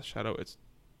against Death Shadow. It's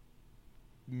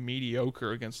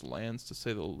mediocre against lands, to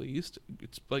say the least.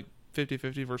 It's like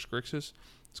 50-50 versus Grixis.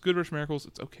 It's good versus Miracles.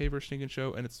 It's okay versus Sneak and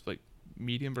Show, and it's like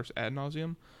medium versus Ad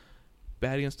Nauseam.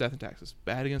 Bad against Death and Taxes.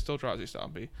 Bad against Eldrazi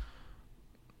Stompy.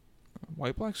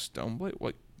 White Black Stoneblade.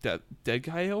 What? Dead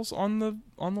Gaels on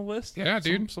the list? Yeah,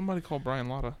 dude. Somebody call Brian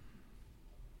Lotta.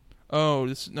 Oh,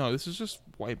 this is just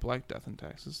White Black Death and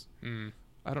Taxes.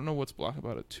 I don't know what's black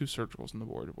about it. 2 Surgicals on the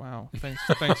board. Wow.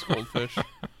 Thanks, Goldfish.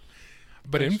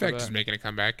 But Infect is making a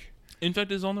comeback.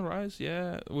 Infect is on the rise,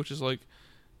 yeah, which is like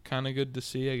kind of good to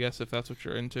see, I guess, if that's what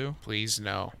you're into. Please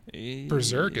no.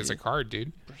 Berserk is a card,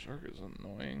 dude. Berserk is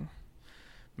annoying.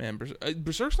 Man,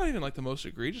 Berserk's not even like the most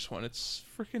egregious one. It's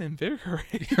freaking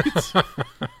Invigorate.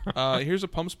 Here's a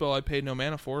pump spell I paid no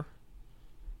mana for.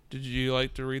 Did you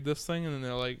like to read this thing? And then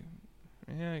they're like,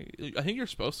 yeah, I think you're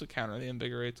supposed to counter the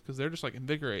Invigorates because they're just like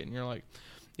Invigorate. And you're like,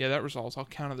 yeah, that resolves. I'll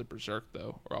counter the Berserk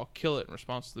though, or I'll kill it in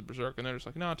response to the Berserk. And they're just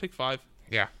like, no, take 5.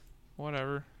 Yeah.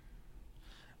 Whatever.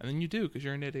 And then you do because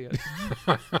you're an idiot.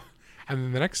 And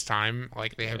then the next time,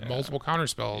 like, they have multiple counter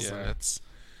spells, and it's...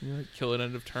 You like kill it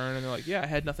end of turn, and they're like, yeah, I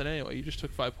had nothing anyway. You just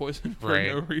took 5 poison for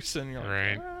no reason. You're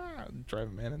like, drive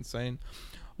a man insane.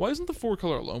 Why isn't the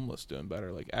 4-color Loam list doing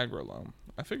better, like Aggro Loam?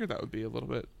 I figured that would be a little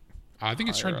bit I think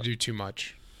it's trying to do too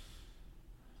much.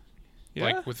 Yeah?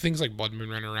 Like, with things like Blood Moon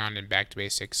Run Around and Back to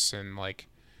Basics and, like,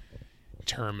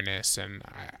 Terminus, and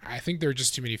I think there are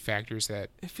just too many factors that...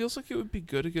 It feels like it would be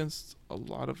good against a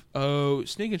lot of... Oh,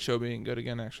 Sneak and Show being good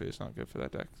again, actually, is not good for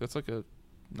that deck. That's like a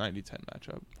 90-10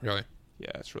 matchup. Really?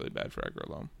 Yeah, it's really bad for Aggro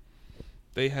Loam.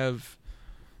 They have,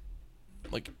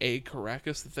 like, a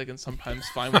Caracas that they can sometimes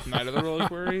find with Knight of the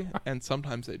Reliquary, and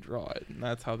sometimes they draw it, and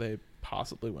that's how they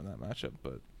possibly win that matchup.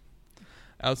 But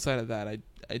outside of that,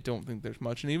 I don't think there's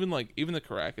much. And even the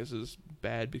Caracas is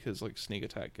bad because, like, Sneak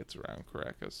Attack gets around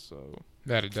Caracas, so...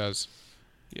 That it does.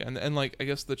 Yeah, and like, I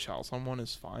guess the Chalcon one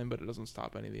is fine, but it doesn't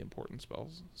stop any of the important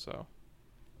spells, so...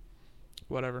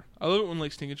 Whatever. I love it when,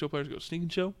 like, Sneak and Show players go Sneak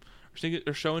and Show,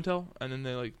 or Show and Tell, and then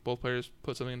they, like, both players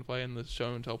put something into play, and the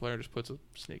Show and Tell player just puts a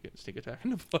sneak attack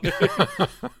into play.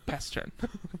 Pass turn.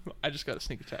 I just got a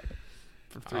Sneak Attack.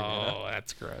 for 3 mana. Oh,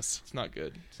 that's gross. It's not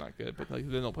good. But like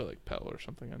then they'll play like Pell or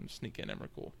something and sneak in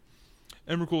Emrakul.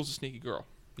 Emrakul's a sneaky girl.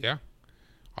 Yeah.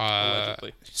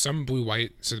 Allegedly. Some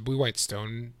blue-white. So the blue-white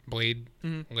Stone Blade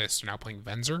list are now playing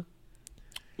Venser.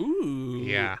 Ooh.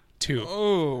 Yeah. 2.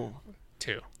 Oh.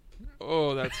 2.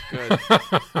 Oh, that's good.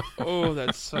 Oh,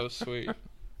 that's so sweet.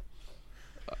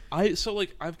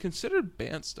 I've considered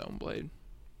Bant Stoneblade.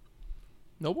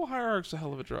 Noble Hierarch's a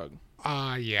hell of a drug.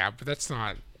 Yeah, but that's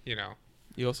not,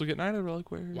 You also get Knight of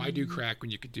Reliquary. Why do crack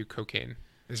when you could do cocaine?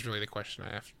 Is really the question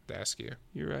I have to ask you.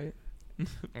 You're right.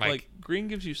 like green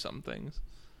gives you some things,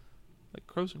 like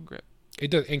Crozen Grip.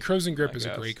 It does, and Crozen Grip is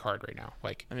a great card right now.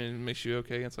 Like, I mean, it makes you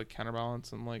okay against like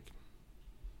counterbalance and like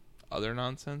other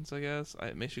nonsense. I guess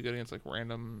it makes you good against like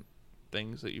random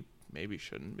things that you maybe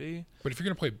shouldn't be. But if you're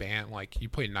gonna play Bant, like you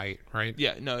play Knight, right?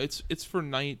 Yeah, no, it's for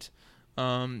Knight.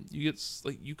 You get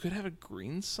you could have a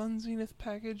green Sun Zenith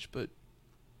package, but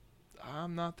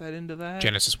I'm not that into that.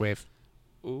 Genesis Wave.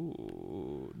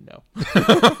 Ooh, no.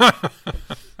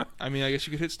 I mean, I guess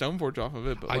you could hit Stoneforge off of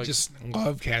it, but I just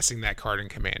love casting that card in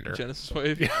Commander. Genesis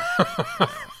Wave.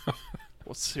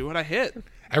 Let's see what I hit.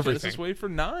 Everything. Genesis Wave for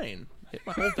 9. Hit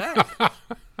my whole deck. Yeah.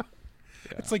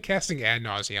 It's like casting Ad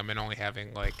Nauseam and only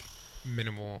having like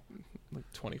minimal,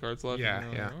 like 20 cards left. Yeah.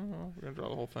 Oh, we're gonna draw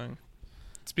the whole thing.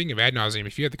 Speaking of Ad Nauseam,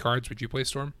 if you had the cards, would you play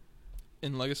Storm?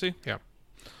 In Legacy? Yeah.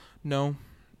 No.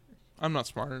 I'm not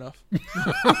smart enough.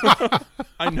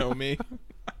 I know me.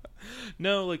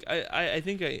 No, like I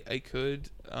think I could.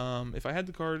 If I had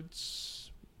the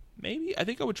cards, maybe. I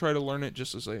think I would try to learn it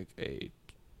just as like a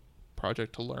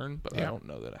project to learn, but I don't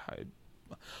know that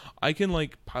I can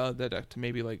like pilot that deck to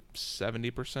maybe like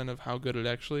 70% of how good it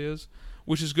actually is,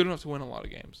 which is good enough to win a lot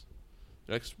of games.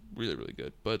 The deck's really, really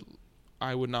good, but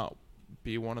I would not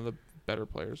be one of the better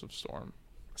players of Storm.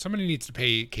 Somebody needs to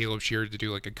pay Caleb Shearer to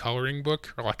do like a coloring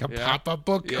book or like a pop-up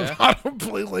book of how to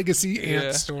play Legacy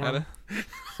and Storm.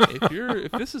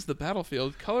 If this is the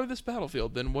battlefield, color this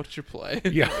battlefield. Then what's your play?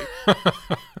 Yeah. I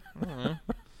don't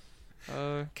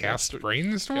know. Cast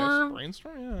Brainstorm. Cast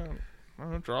Brainstorm. Yeah. I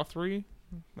don't know. Draw 3.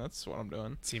 That's what I'm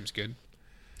doing. Seems good.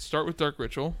 Start with Dark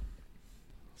Ritual.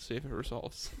 See if it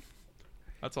resolves.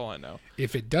 That's all I know.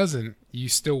 If it doesn't, you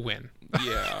still win.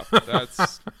 Yeah,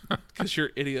 that's because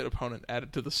your idiot opponent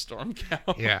added to the Storm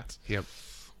count. Yeah, yep.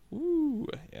 Ooh,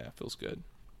 yeah, feels good.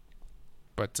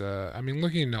 But, I mean,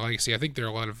 looking at Legacy, I think there are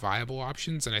a lot of viable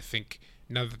options, and I think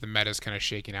now that the meta's kind of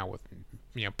shaking out with,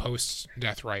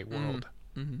 post-Deathrite world,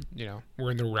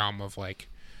 we're in the realm of, like,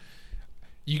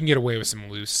 you can get away with some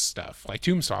loose stuff, like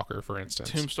Tombstalker, for instance.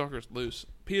 Tombstalker's loose.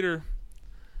 Peter,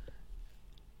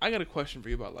 I got a question for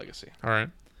you about Legacy. All right.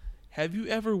 Have you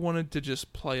ever wanted to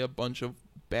just play a bunch of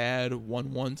bad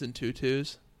 1/1s and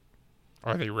 2/2s?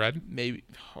 Are they red? Maybe.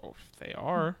 Oh, they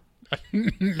are.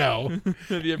 No.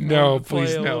 Have you ever no, wanted to play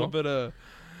please a no. little bit of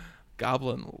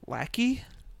Goblin Lackey?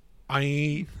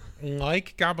 I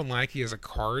like Goblin Lackey as a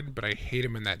card, but I hate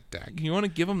him in that deck. You want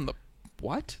to give him the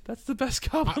what? That's the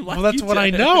best Goblin Lackey. Well, that's what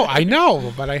I know. I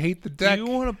know, but I hate the deck. Do you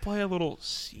want to play a little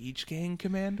Siege Gang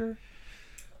Commander?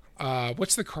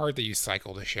 What's the card that you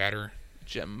cycle to shatter?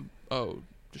 To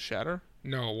shatter?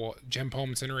 No, well, Gem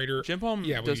Palm Incinerator. Gem Palm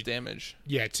does damage.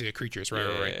 Yeah, to creatures,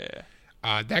 right.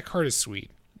 Yeah. That card is sweet.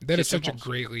 That is such a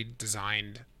greatly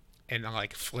designed and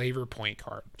like flavor point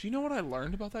card. Do you know what I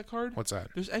learned about that card? What's that?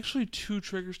 There's actually 2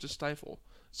 triggers to stifle.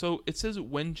 So it says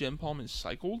when Gem Palm is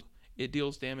cycled, it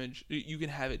deals damage. You can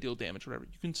have it deal damage, whatever.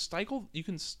 You can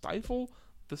stifle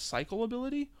the cycle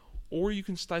ability, or you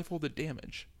can stifle the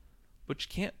damage, but you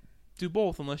can't do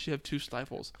both unless you have 2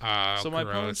 stifles. So my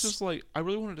opponent's just like, I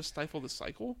really wanted to stifle the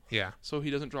cycle. Yeah. So he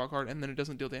doesn't draw a card, and then it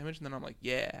doesn't deal damage, and then I'm like,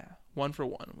 yeah, 1 for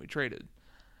 1. We traded.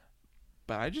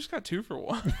 But I just got 2 for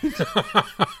 1.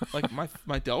 Like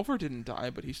my Delver didn't die,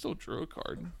 but he still drew a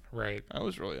card. Right. That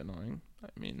was really annoying.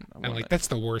 I mean, and like that's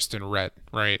the worst in red,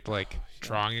 right? Like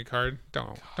drawing a card.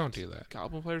 Don't do that.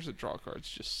 Goblin players that draw cards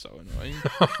just so annoying.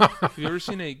 Have you ever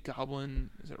seen a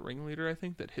goblin? Is it Ringleader? I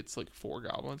think that hits like 4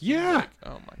 goblins. Yeah. Like,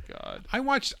 oh my god. I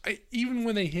watched. Even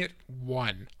when they hit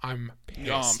 1, I'm pissed.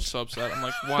 Yeah, I'm so upset. I'm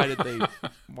like, why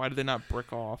did they not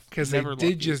brick off? Because they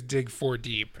did just dig 4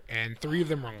 deep, and 3 of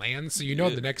them are lands, so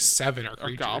the next 7 are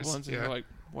creatures. Goblins, and you're like,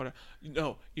 what?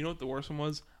 No, you know what the worst one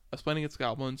was? I was playing against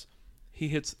goblins. He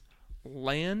hits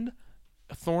land,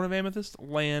 a Thorn of Amethyst,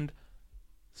 land,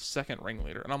 second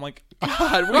Ringleader, and I'm like,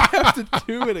 God, we have to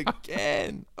do it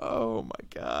again. Oh my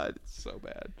god, it's so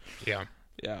bad.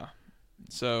 Yeah.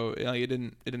 So it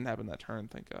didn't happen that turn,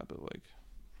 thank God. But like,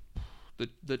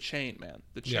 The chain, man.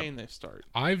 The chain they start.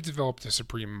 I've developed a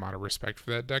supreme amount of respect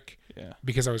for that deck. Yeah.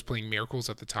 Because I was playing Miracles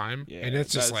at the time. Yeah. And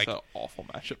it's just like an awful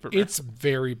matchup for Miracles. It's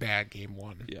very bad game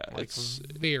 1. Yeah. Like, it's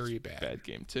very bad. Bad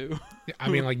game 2. I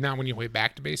mean, like, not when you play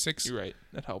back to basics. You're right.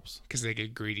 That helps. Because they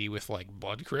get greedy with, like,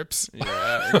 blood crypts.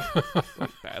 Yeah.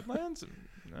 Like Badlands?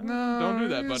 No, don't do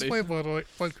that, buddy. Just play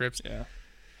blood crypts. Yeah.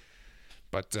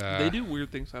 But they do weird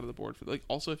things out of the board. For like,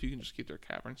 also, if you can just keep their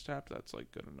caverns tapped, that's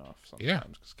like good enough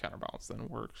sometimes because counterbalance then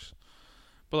works.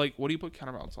 But like, what do you put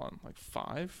counterbalance on? Like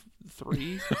 5,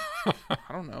 3?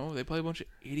 I don't know. They play a bunch of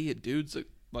idiot dudes that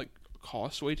like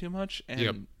cost way too much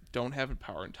and don't have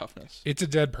power and toughness. It's a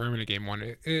dead permanent game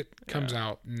 1. It comes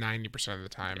out 90% of the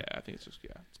time. Yeah, I think it's just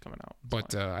it's coming out.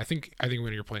 But I think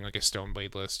when you're playing like a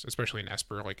Stoneblade list, especially in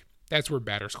Esper, like that's where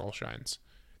Batterskull shines.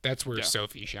 That's where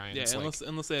Sophie shines. Yeah,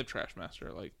 unless they have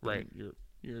Trashmaster, like right,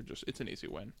 you're just it's an easy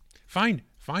win. Fine,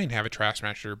 have a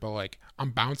Trashmaster, but like I'm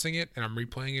bouncing it and I'm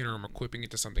replaying it or I'm equipping it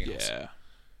to something else.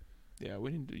 Yeah,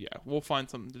 we need to. Yeah, we'll find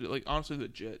something to do. Like honestly, the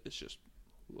Jit is just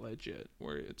legit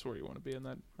where you want to be in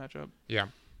that matchup. Yeah,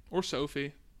 or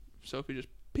Sophie just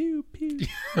pew pew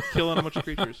killing a bunch of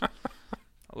creatures. I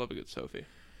love a good Sophie.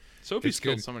 Sophie's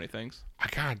killed so many things. I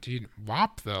got dude,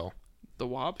 WAP though. The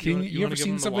WAP? You ever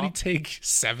seen somebody take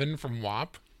 7 from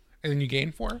WAP and then you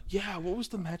gain 4? Yeah, what was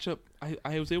the matchup?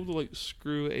 I was able to like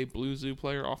screw a Blue Zoo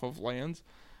player off of lands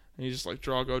and you just like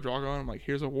draw go, and I'm like,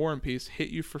 here's a War and Peace, hit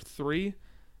you for 3.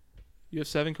 You have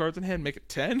 7 cards in hand, make it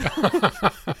 10.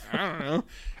 I don't know.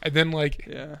 And then like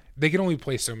they can only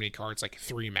play so many cards, like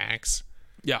 3 max.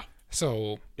 Yeah.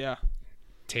 So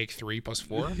take 3 plus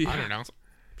 4? I don't know.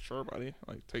 Sure, buddy.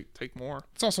 Like take more.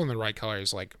 It's also in the right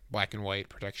colors, like black and white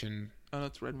protection. Oh,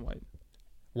 that's red and white.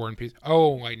 War and Peace.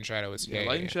 Oh, Light and Shadow is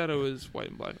Light and Shadow is white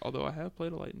and black. Although I have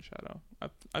played a Light and Shadow.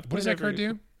 I've what does that card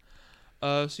do?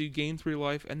 So you gain 3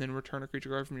 life and then return a creature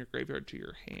card from your graveyard to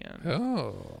your hand.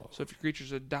 Oh. So if your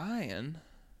creatures are dying,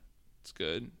 it's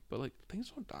good. But like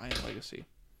things don't die in Legacy.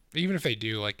 Even if they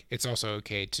do, like it's also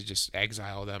okay to just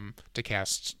exile them to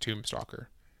cast Tombstalker.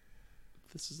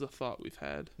 This is the thought we've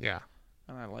had. Yeah.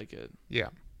 And I like it. Yeah.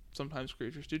 Sometimes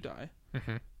creatures do die.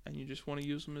 Mm-hmm. And you just want to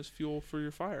use them as fuel for your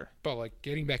fire. But like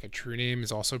getting back a True Name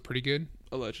is also pretty good.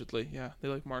 Allegedly, yeah. They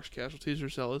like Marsh Casualties or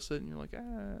Zealous it, and you're like,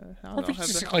 or if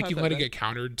it's just like you let it get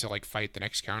countered to like fight the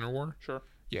next counter war. Sure.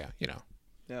 Yeah, you know.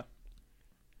 Yeah.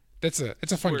 It's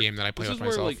a fun game that I play with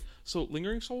myself. Where, like, so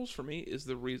Lingering Souls for me is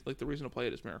the reason to play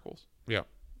it is Miracles. Yeah.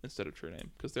 Instead of True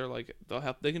Name, because they're like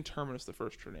they can terminus the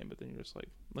first True Name, but then you're just like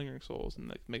Lingering Souls and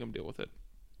like make them deal with it.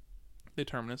 They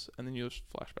terminus and then you just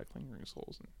flashback Lingering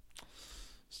Souls and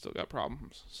still got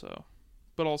problems. So,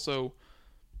 but also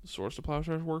Source to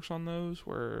Plowshares works on those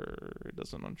where it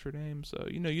doesn't on True Name. So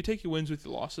you take your wins with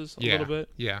your losses a little bit.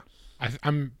 Yeah,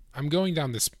 I'm going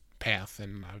down this path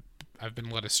and I've been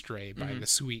led astray by the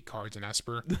sweet cards in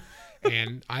Esper,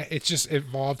 and it's just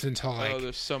evolved into like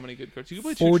there's so many good cards. You can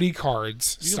play 40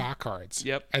 cards, stock cards.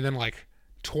 Yep, and then like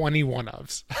 21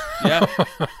 ofs. Yeah,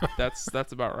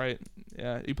 that's about right.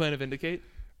 Yeah, you playing a Vindicate?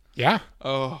 Yeah.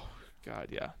 Oh God,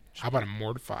 yeah. How about a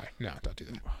Mortify? No, don't do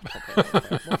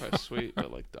that. Mortify's sweet,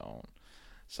 but like don't.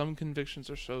 Some convictions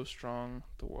are so strong,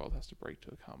 the world has to break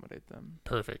to accommodate them.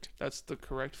 Perfect. That's the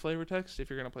correct flavor text if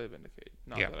you're gonna play Vindicate.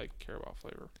 Not that I care about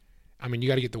flavor. I mean, you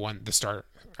got to get the Star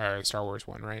Wars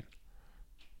one, right?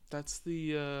 That's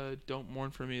the "Don't mourn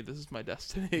for me. This is my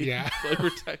destiny." Yeah. Flavor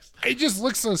text. It just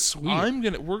looks so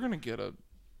sweet. We're gonna get a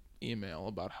email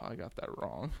about how I got that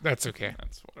wrong. That's okay.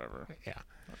 That's whatever. Yeah,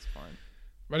 that's fine.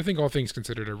 But I think all things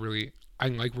considered, I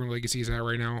like where Legacy is at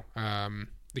right now.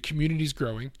 The community's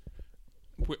growing.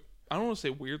 I don't want to say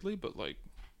weirdly, but like,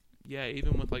 yeah,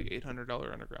 even with like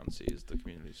 $800 underground seas, the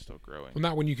community's still growing. Well,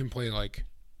 not when you can play like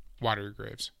Watery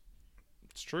Graves.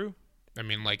 It's true. I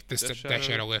mean, like that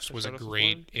Shadow List was a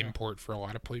great import for a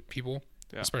lot of people,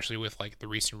 especially with like the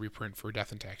recent reprint for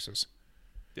Death and Taxes.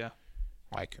 Yeah,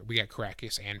 like we got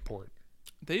Karakas and Port.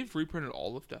 They've reprinted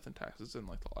all of Death and Taxes in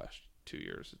like the last 2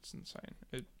 years. It's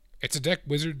insane. It's a deck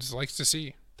Wizards likes to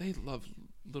see. They love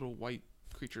little white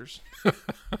creatures.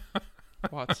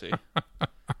 WotC,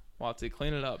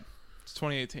 clean it up. It's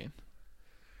 2018.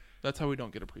 That's how we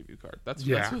don't get a preview card. That's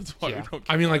why we don't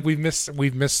get like we've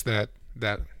missed that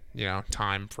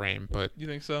time frame, but you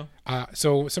think so?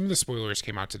 So some of the spoilers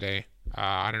came out today.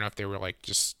 I don't know if they were like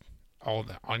just all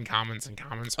the uncommons and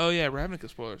commons. Oh yeah, Ravnica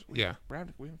spoilers.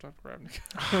 Ravnica. We haven't talked about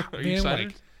Ravnica. Are you excited?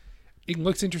 Like, it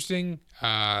looks interesting.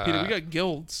 Peter, we got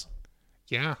guilds.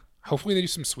 Yeah. Hopefully they do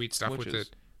some sweet stuff with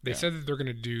it. They said that they're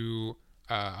gonna do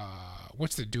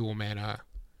what's the dual mana?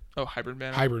 Oh, hybrid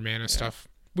mana. Hybrid mana stuff,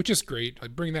 which is great.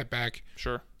 Like bring that back.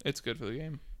 Sure, it's good for the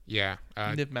game. Yeah.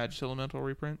 Niv Magic's Elemental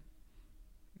reprint.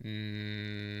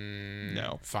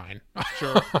 No. Fine.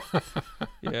 Sure.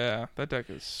 Yeah, that deck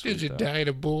is sweet. Did you die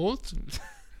to Bolt?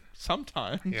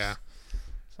 Sometimes. Yeah.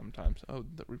 Sometimes. Oh,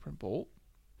 the reprint Bolt?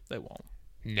 They won't.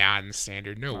 Not in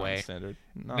standard. No Not way. In standard.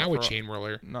 Not with Chain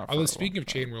Whirler. Although speaking of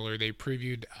Chain Whirler, they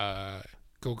previewed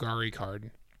Golgari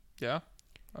card. Yeah.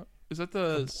 Is that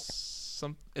the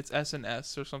it's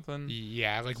S&S or something?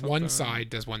 Yeah, like one side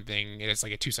does one thing, and it's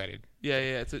like a two-sided. Yeah,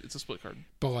 it's a split card.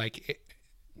 But like,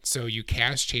 so you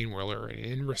cast Chain Whirler, and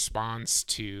in response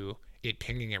to it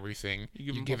pinging everything,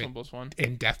 you give it +1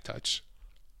 in Death Touch.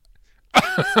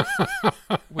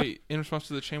 Wait, in response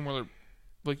to the Chain Whirler,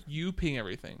 like you ping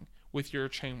everything with your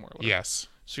Chain Whirler. Yes.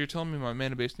 So you're telling me my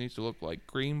mana base needs to look like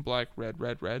green, black, red,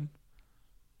 red, red?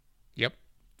 Yep.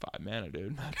 5 mana,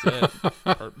 dude. That's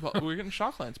it. We're getting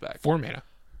Shocklands back. 4 mana.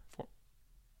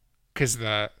 Because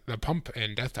the pump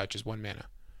and Death Touch is 1 mana.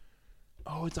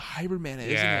 Oh, it's a hybrid mana,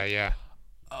 isn't it? Yeah.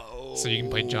 Oh. So you can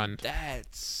play Jund.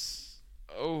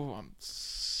 I'm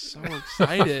so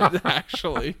excited,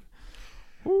 actually.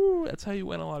 Ooh, that's how you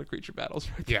win a lot of creature battles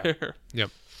there.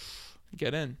 Yep.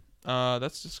 Get in.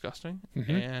 That's disgusting.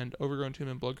 Mm-hmm. And Overgrown Tomb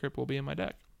and Blood Crypt will be in my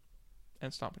deck.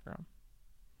 And Stomping Ground.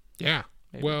 Yeah.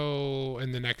 Maybe. Well,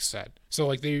 in the next set. So,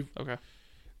 like, Okay.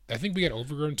 I think we got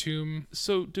Overgrown Tomb.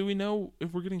 So, do we know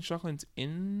if we're getting Shocklands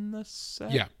in the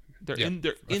set? Yeah. They're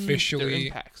officially. They're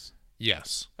in packs.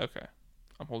 Yes. Okay.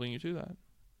 I'm holding you to that.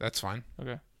 That's fine.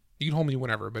 Okay. You can hold me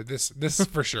whenever, but this is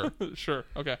for sure. Sure.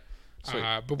 Okay.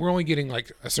 But we're only getting,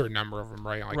 like, a certain number of them,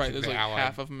 right? Like, right. There's like Allied.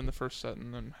 Half of them in the first set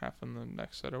and then half in the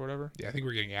next set or whatever. Yeah, I think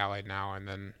we're getting Allied now and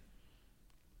then...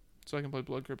 So I can play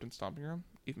Blood Crypt and Stomping Ground?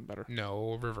 Even better.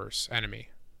 No, reverse. Enemy.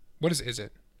 What is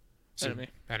it? Enemy.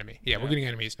 Enemy. Yeah, we're getting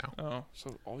enemies now. Oh,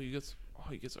 so all you get's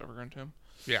Overgrown Tomb?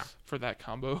 Yeah. For that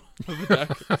combo of the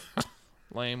deck.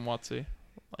 Lame, Watsy.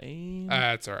 Lame.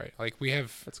 That's all right. Like, we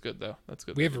have... That's good, though. That's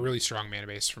good. We have a really strong mana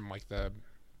base from, like, the...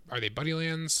 Are they Buddy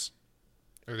Lands?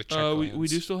 Or the check lands? We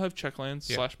do still have check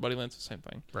lands / Buddy Lands, the same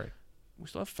thing. Right. We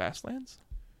still have fast lands?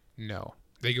 No.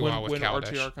 They go out with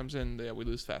Kaladesh. When RTR comes in, we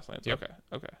lose fast lands. Yep.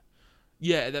 Okay.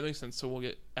 Yeah, that makes sense. So we'll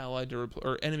get allied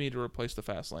or enemy to replace the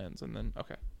fast lands, and then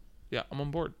yeah, I'm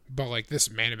on board. But like this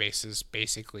mana base is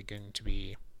basically going to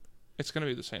be, it's going to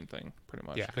be the same thing pretty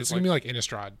much. Yeah, it's going to be like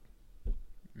Innistrad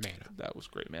mana. That was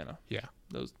great mana. Yeah,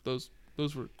 those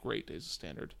were great days of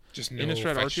standard. Just no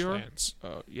Innistrad fetch RTR? lands.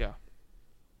 Yeah.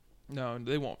 No,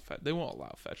 they won't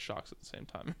allow fetch shocks at the same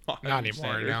time. Not anymore.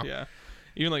 Standard. No. Yeah,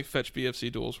 even like fetch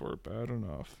BFC duels were bad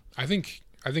enough. I think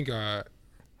like a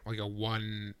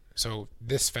one. So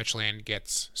this fetch land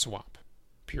gets swamp,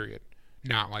 period.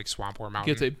 Not like swamp or mountain.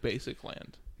 It gets a basic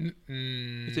land.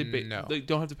 It's a no. They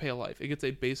don't have to pay a life. It gets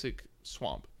a basic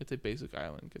swamp. It's a basic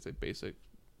island. It gets a basic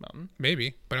mountain.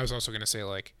 Maybe, but I was also gonna say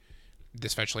like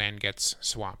this fetch land gets a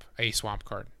swamp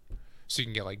card, so you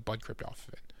can get like Blood Crypt off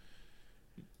of it.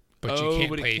 But you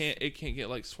can't play. It can't get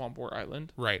like swamp or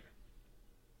island. Right.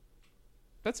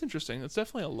 That's interesting. That's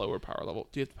definitely a lower power level.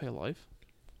 Do you have to pay a life?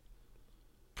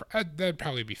 That'd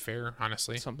probably be fair,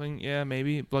 honestly. Something, yeah,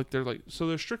 maybe. Like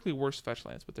they're strictly worse fetch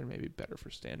lands, but they're maybe better for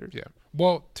standard. Yeah.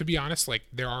 Well, to be honest, like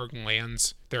there are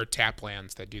tap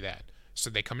lands that do that.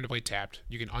 So they come into play tapped.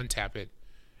 You can untap it,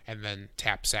 and then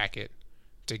sack it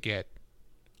to get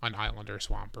an island or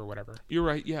swamp or whatever. You're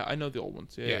right. Yeah, I know the old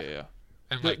ones. Yeah.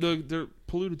 And they're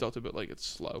polluted delta, but like it's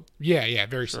slow. Yeah,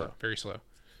 very slow, very slow.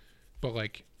 But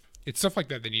like it's stuff like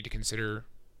that they need to consider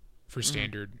for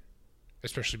standard,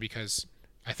 especially because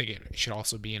I think it should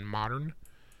also be in modern.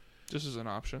 Just as an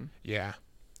option. Yeah,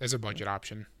 as a budget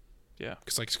option. Yeah,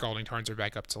 because like Scalding Tarns are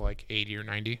back up to like 80 or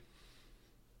 90.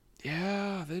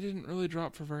 Yeah, they didn't really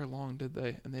drop for very long, did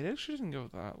they? And they actually didn't go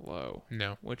that low.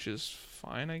 No, which is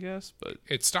fine, I guess. But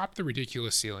it stopped the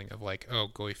ridiculous ceiling of like, oh,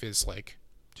 Goyf is like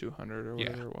 200 or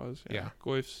whatever it was. Yeah.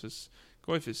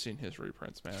 Goyf has seen his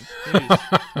reprints, man.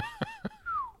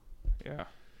 Yeah.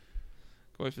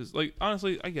 Goyf is like,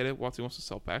 honestly, I get it. WotC wants to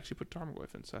sell packs. You put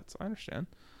Tarmogoyf in sets. I understand.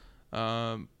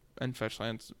 And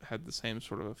Fetchlands had the same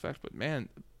sort of effect, but man,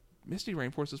 Misty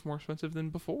Rainforest is more expensive than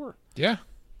before. Yeah.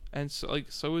 And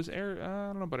so is Air. I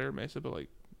don't know about Air Mesa, but like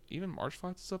even Marsh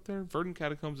Flats is up there. Verdant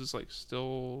Catacombs is like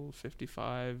still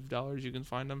 $55. You can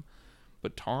find them,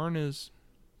 but Tarn is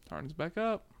back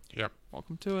up. Yep.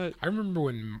 Welcome to it. I remember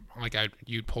when like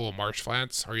you'd pull a Marsh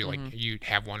Flats, or you'd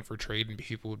have one for trade, and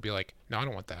people would be like, "No, I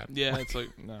don't want that." Yeah, it's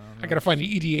like no. I gotta find an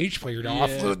EDH player to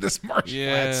offload this Marsh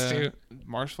Flats too.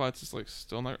 Marsh Flats is like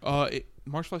still not.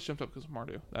 Marsh Flats jumped up because of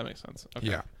Mardu. That makes sense.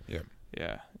 Okay. Yeah.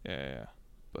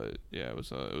 But yeah, it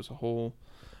was a whole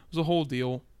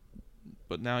deal.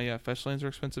 But now, Fetchlands are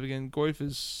expensive again. Goyf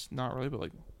is not really, but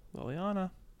like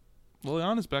Liliana,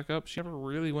 Liliana's back up. She never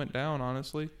really went down,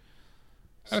 honestly.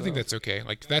 I think that's okay.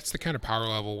 Like, that's the kind of power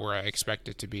level where I expect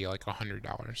it to be like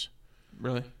 $100.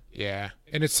 Really? Yeah.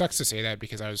 And it sucks to say that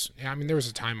because there was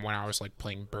a time when I was like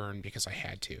playing Burn because I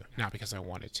had to, not because I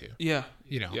wanted to. Yeah.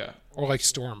 Yeah. Or like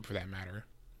Storm for that matter.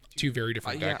 Two very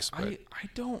different decks. But I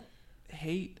don't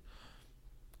hate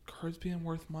cards being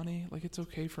worth money. Like, it's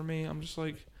okay for me. I'm just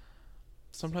like,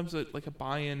 sometimes a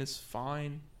buy-in is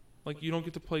fine. Like, you don't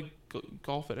get to play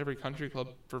golf at every country club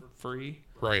for free.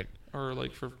 Right. Or,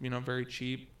 like, for, very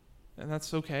cheap. And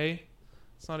that's okay.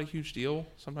 It's not a huge deal.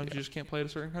 Sometimes you just can't play at a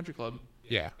certain country club.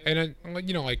 Yeah. And, like,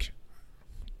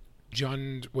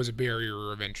 Jund was a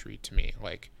barrier of entry to me.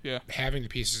 Like, having the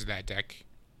pieces of that deck,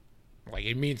 like,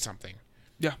 it means something.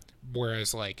 Yeah.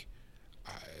 Whereas, like,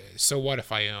 so what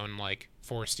if I own, like,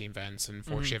 4 Steam Vents and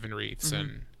 4 Shivan Reeds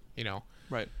and,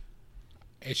 Right.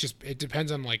 It's just, it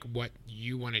depends on, like, what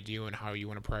you want to do and how you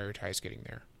want to prioritize getting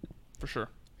there. For sure.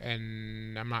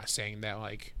 And I'm not saying that,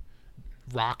 like,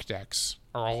 rock decks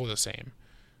are all the same.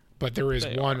 But there is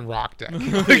one rock deck.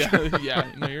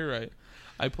 Yeah, no, you're right.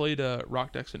 I played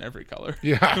rock decks in every color.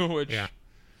 Yeah.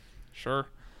 Sure.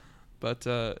 But,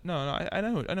 no, I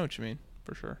know what you mean,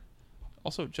 for sure.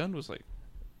 Also, Jund was, like,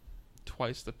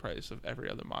 twice the price of every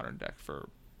other modern deck for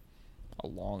a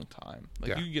long time. Like,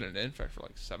 you could get an Infect for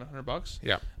like $700.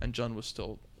 Yeah. And Jund was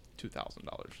still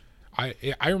 $2,000.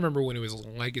 I remember when it was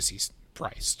Legacy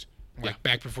priced. Like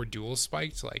back before Duels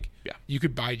spiked, like you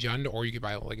could buy Jund or you could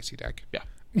buy a Legacy deck. Yeah.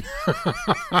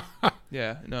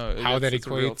 Yeah, no. How that equates.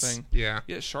 A real thing. Yeah.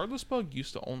 Yeah, Shardless Bug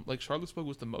used to own, like, Shardless Bug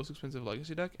was the most expensive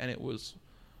Legacy deck, and it was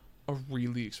a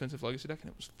really expensive Legacy deck,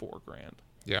 and it was $4,000.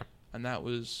 Yeah. And that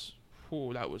was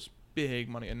big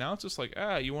money. And now it's just like,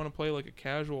 you want to play like a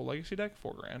casual Legacy deck?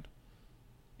 $4,000.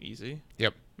 Easy.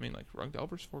 Yep. I mean, like, Rug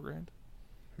Delver's $4,000.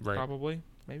 Right. Probably.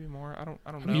 Maybe more. I don't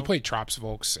know. I mean, you played Trops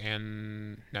Volks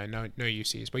and no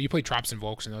UCs, but you played Trops and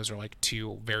Volks, and those are like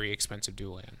 2 very expensive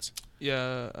dual lands.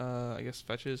 Yeah, I guess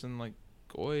Fetches and like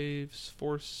Goyves,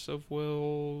 Force of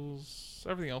Wills,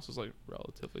 everything else is like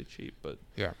relatively cheap, but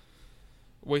yeah.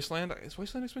 Wasteland, is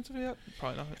Wasteland expensive yet?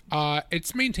 Probably not.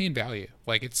 It's maintained value.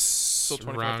 Like, it's still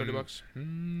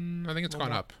 $25-$30. I think it's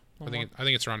gone up. I think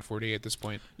it's around 40 at this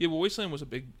point. Yeah, well, Wasteland was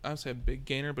I would say a big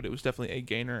gainer, but it was definitely a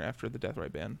gainer after the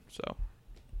Deathrite ban. So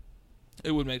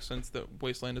it would make sense that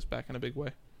Wasteland is back in a big way.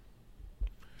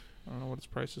 I don't know what its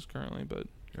price is currently, but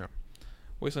yeah,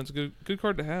 Wasteland's a good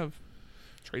card to have.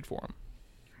 Trade for him.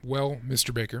 Well,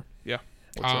 Mr. Baker. Yeah.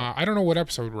 I don't know what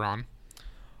episode we're on.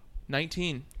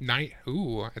 19.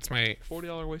 Ooh, it's my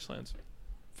 $40 Wastelands.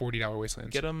 $40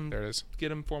 Wastelands. Get them. There it is. Get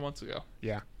them 4 months ago.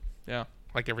 Yeah. Yeah.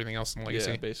 Like everything else in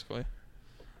Legacy. Yeah, basically.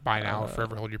 Buy now,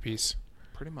 forever hold your peace.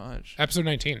 Pretty much. Episode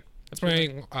 19. That's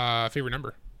my favorite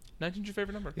number. 19's your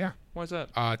favorite number? Yeah. Why is that?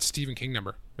 It's Stephen King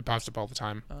number. It pops up all the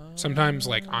time. Sometimes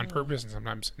like on purpose and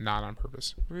sometimes not on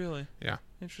purpose. Really? Yeah.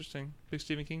 Interesting. Big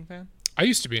Stephen King fan? I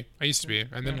used to be.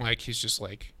 And then like he's just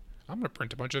like, I'm going to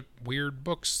print a bunch of weird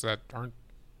books that aren't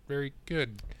very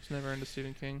good. He's never into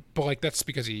Stephen King. But like that's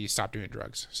because he stopped doing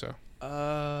drugs. So.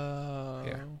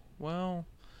 Yeah. Well,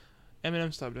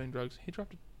 Eminem stopped doing drugs. He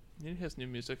has new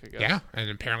music, I guess. Yeah, and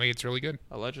apparently it's really good.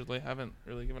 Allegedly, haven't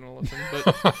really given it a listen,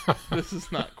 but this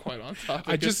is not quite on topic.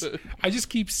 I just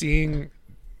keep seeing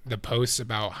the posts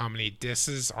about how many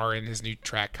disses are in his new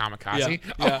track Kamikaze.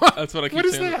 Yeah, that's what I keep what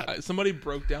saying. What is that? Somebody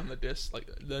broke down the diss, like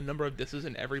the number of disses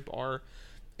in every bar,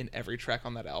 in every track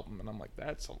on that album, and I'm like,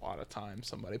 that's a lot of time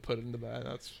somebody put into that.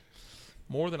 That's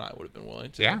more than I would have been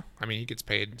willing to. Yeah, I mean he gets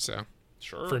paid, so.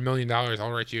 Sure. For $1 million,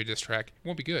 I'll write you a diss track. It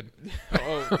won't be good.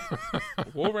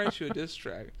 We'll write you a diss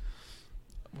track.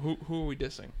 Who are we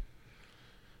dissing?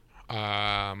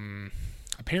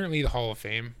 Apparently the Hall of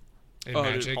Fame in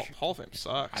Magic. Dude, Hall of Fame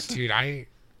sucks. Dude, I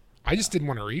just didn't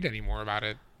want to read anymore about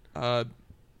it.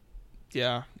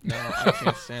 Yeah, no, I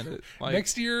can't stand it. Like,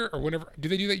 next year or whenever, do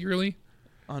they do that yearly?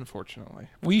 Unfortunately,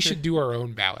 we should do our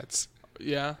own ballots.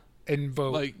 Yeah, and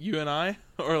vote. Like you and I,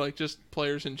 or like just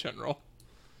players in general.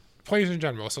 Players in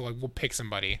general, so like we'll pick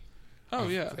somebody. Oh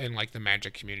yeah, in like the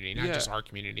Magic community, not just our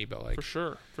community, but like for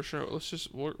sure. Let's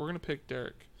just we're gonna pick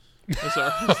Derek.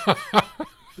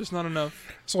 There's not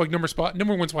enough. So like number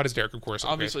 1 spot is Derek, of course.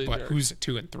 Obviously, but Derek. Who's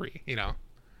 2 and 3? You know,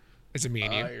 is it me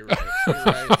and you?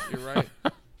 You're right.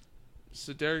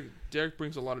 So Derek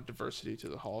brings a lot of diversity to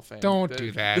the Hall of Fame. Don't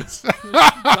do that.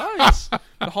 Guys,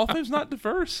 the Hall of Fame's not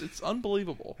diverse. It's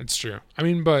unbelievable. It's true. I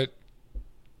mean, but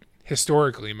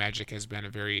historically, Magic has been a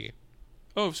very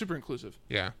super inclusive.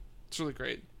 Yeah, it's really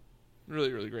great,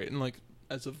 really really great, and like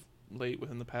as of late,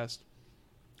 within the past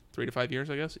 3 to 5 years,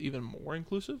 I guess, even more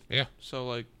inclusive. Yeah. So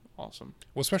like awesome.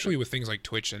 Well, especially with things like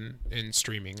Twitch and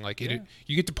streaming, like you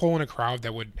get to pull in a crowd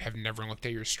that would have never looked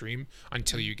at your stream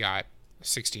until you got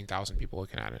 16,000 people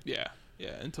looking at it.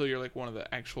 Yeah, until you're like one of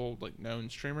the actual like known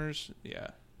streamers. Yeah,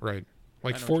 right.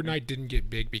 Like Fortnite didn't get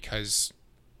big because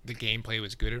the gameplay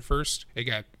was good at first. It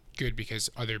got good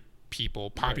because other people,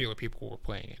 popular people, were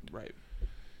playing it. Right.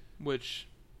 Which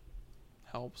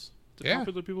helps. Do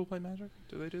popular people play Magic?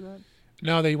 Do they do that?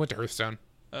 No, they went to Hearthstone.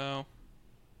 Oh,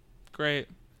 great.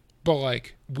 But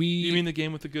like you mean the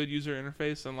game with the good user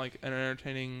interface and like an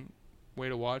entertaining way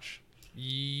to watch?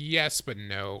 Yes, but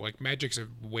no. Like Magic's a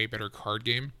way better card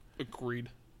game. Agreed.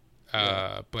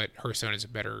 But Hearthstone is a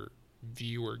better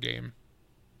viewer game.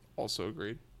 Also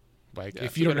agreed. Like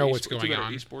if you don't know what's going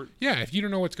on, if you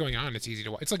don't know what's going on, it's easy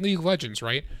to watch. It's like League of Legends,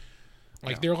 right?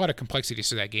 Like there are a lot of complexities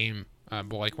to that game,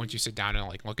 but like once you sit down and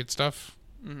like look at stuff,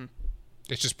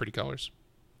 it's just pretty colors.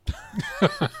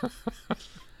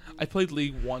 I played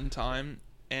League one time,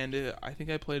 and I think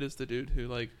I played as the dude who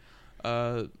like,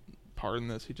 pardon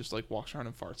this, he just like walks around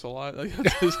and farts a lot. Like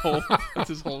that's his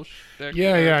whole shtick.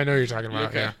 Yeah, I know what you're talking about.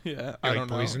 Okay. Yeah. I don't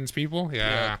know. Poisons people.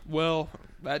 Yeah. Well,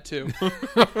 that too.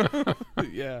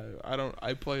 Yeah,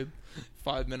 I played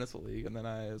 5 minutes of League, and then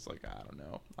I was like, I don't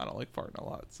know. I don't like farting a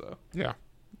lot, so yeah,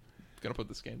 gonna put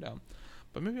this game down.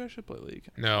 But maybe I should play League.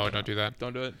 No, don't do that.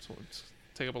 Don't do it. It's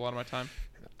take up a lot of my time.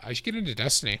 I should get into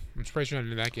Destiny. I'm surprised you're not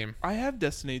into that game. I have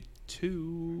Destiny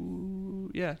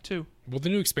 2. Yeah, 2. Well, the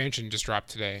new expansion just dropped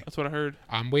today. That's what I heard.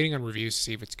 I'm waiting on reviews to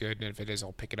see if it's good, and if it is,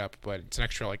 I'll pick it up. But it's an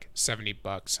extra like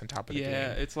 $70 on top of the game.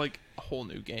 Yeah, it's like a whole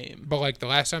new game. But like the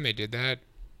last time they did that,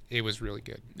 it was really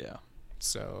good. Yeah.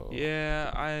 So.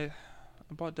 Yeah, I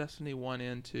bought Destiny 1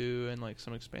 and 2 and like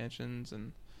some expansions,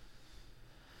 and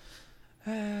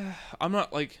I'm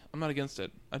not against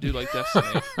it. I do like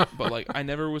Destiny, but like I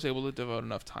never was able to devote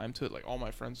enough time to it. Like all my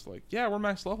friends were like, yeah, we're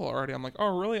max level already. I'm like,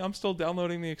 oh really? I'm still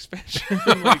downloading the expansion.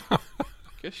 Like,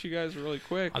 guess you guys are really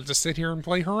quick. I'll just sit here and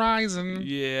play Horizon.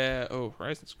 Yeah. Oh,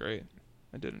 Horizon's great.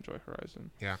 I did enjoy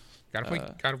Horizon. Yeah. Gotta play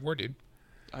God of War, dude.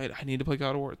 I need to play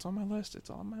God of War. It's on my list.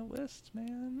 It's on my list,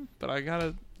 man. But I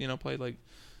gotta, play like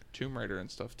Tomb Raider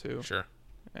and stuff too. Sure.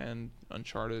 And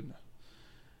Uncharted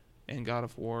and God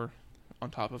of War on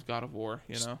top of God of War,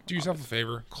 Do yourself a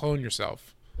favor. Clone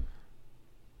yourself.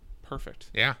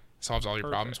 Perfect. Yeah. Solves all your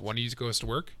problems. One of you goes to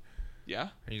work. Yeah.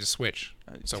 And you just switch.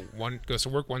 So one goes to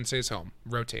work, one stays home.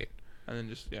 Rotate. And then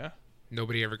just,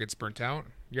 Nobody ever gets burnt out.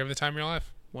 You have the time of your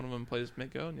life. One of them plays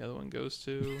Mid-Go and the other one goes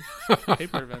to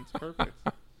paper events. Perfect.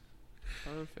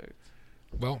 Perfect.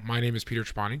 Well, my name is Peter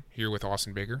Trapani, here with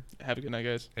Austin Baker. Have a good night,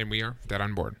 guys. And we are Dead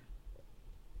on Board.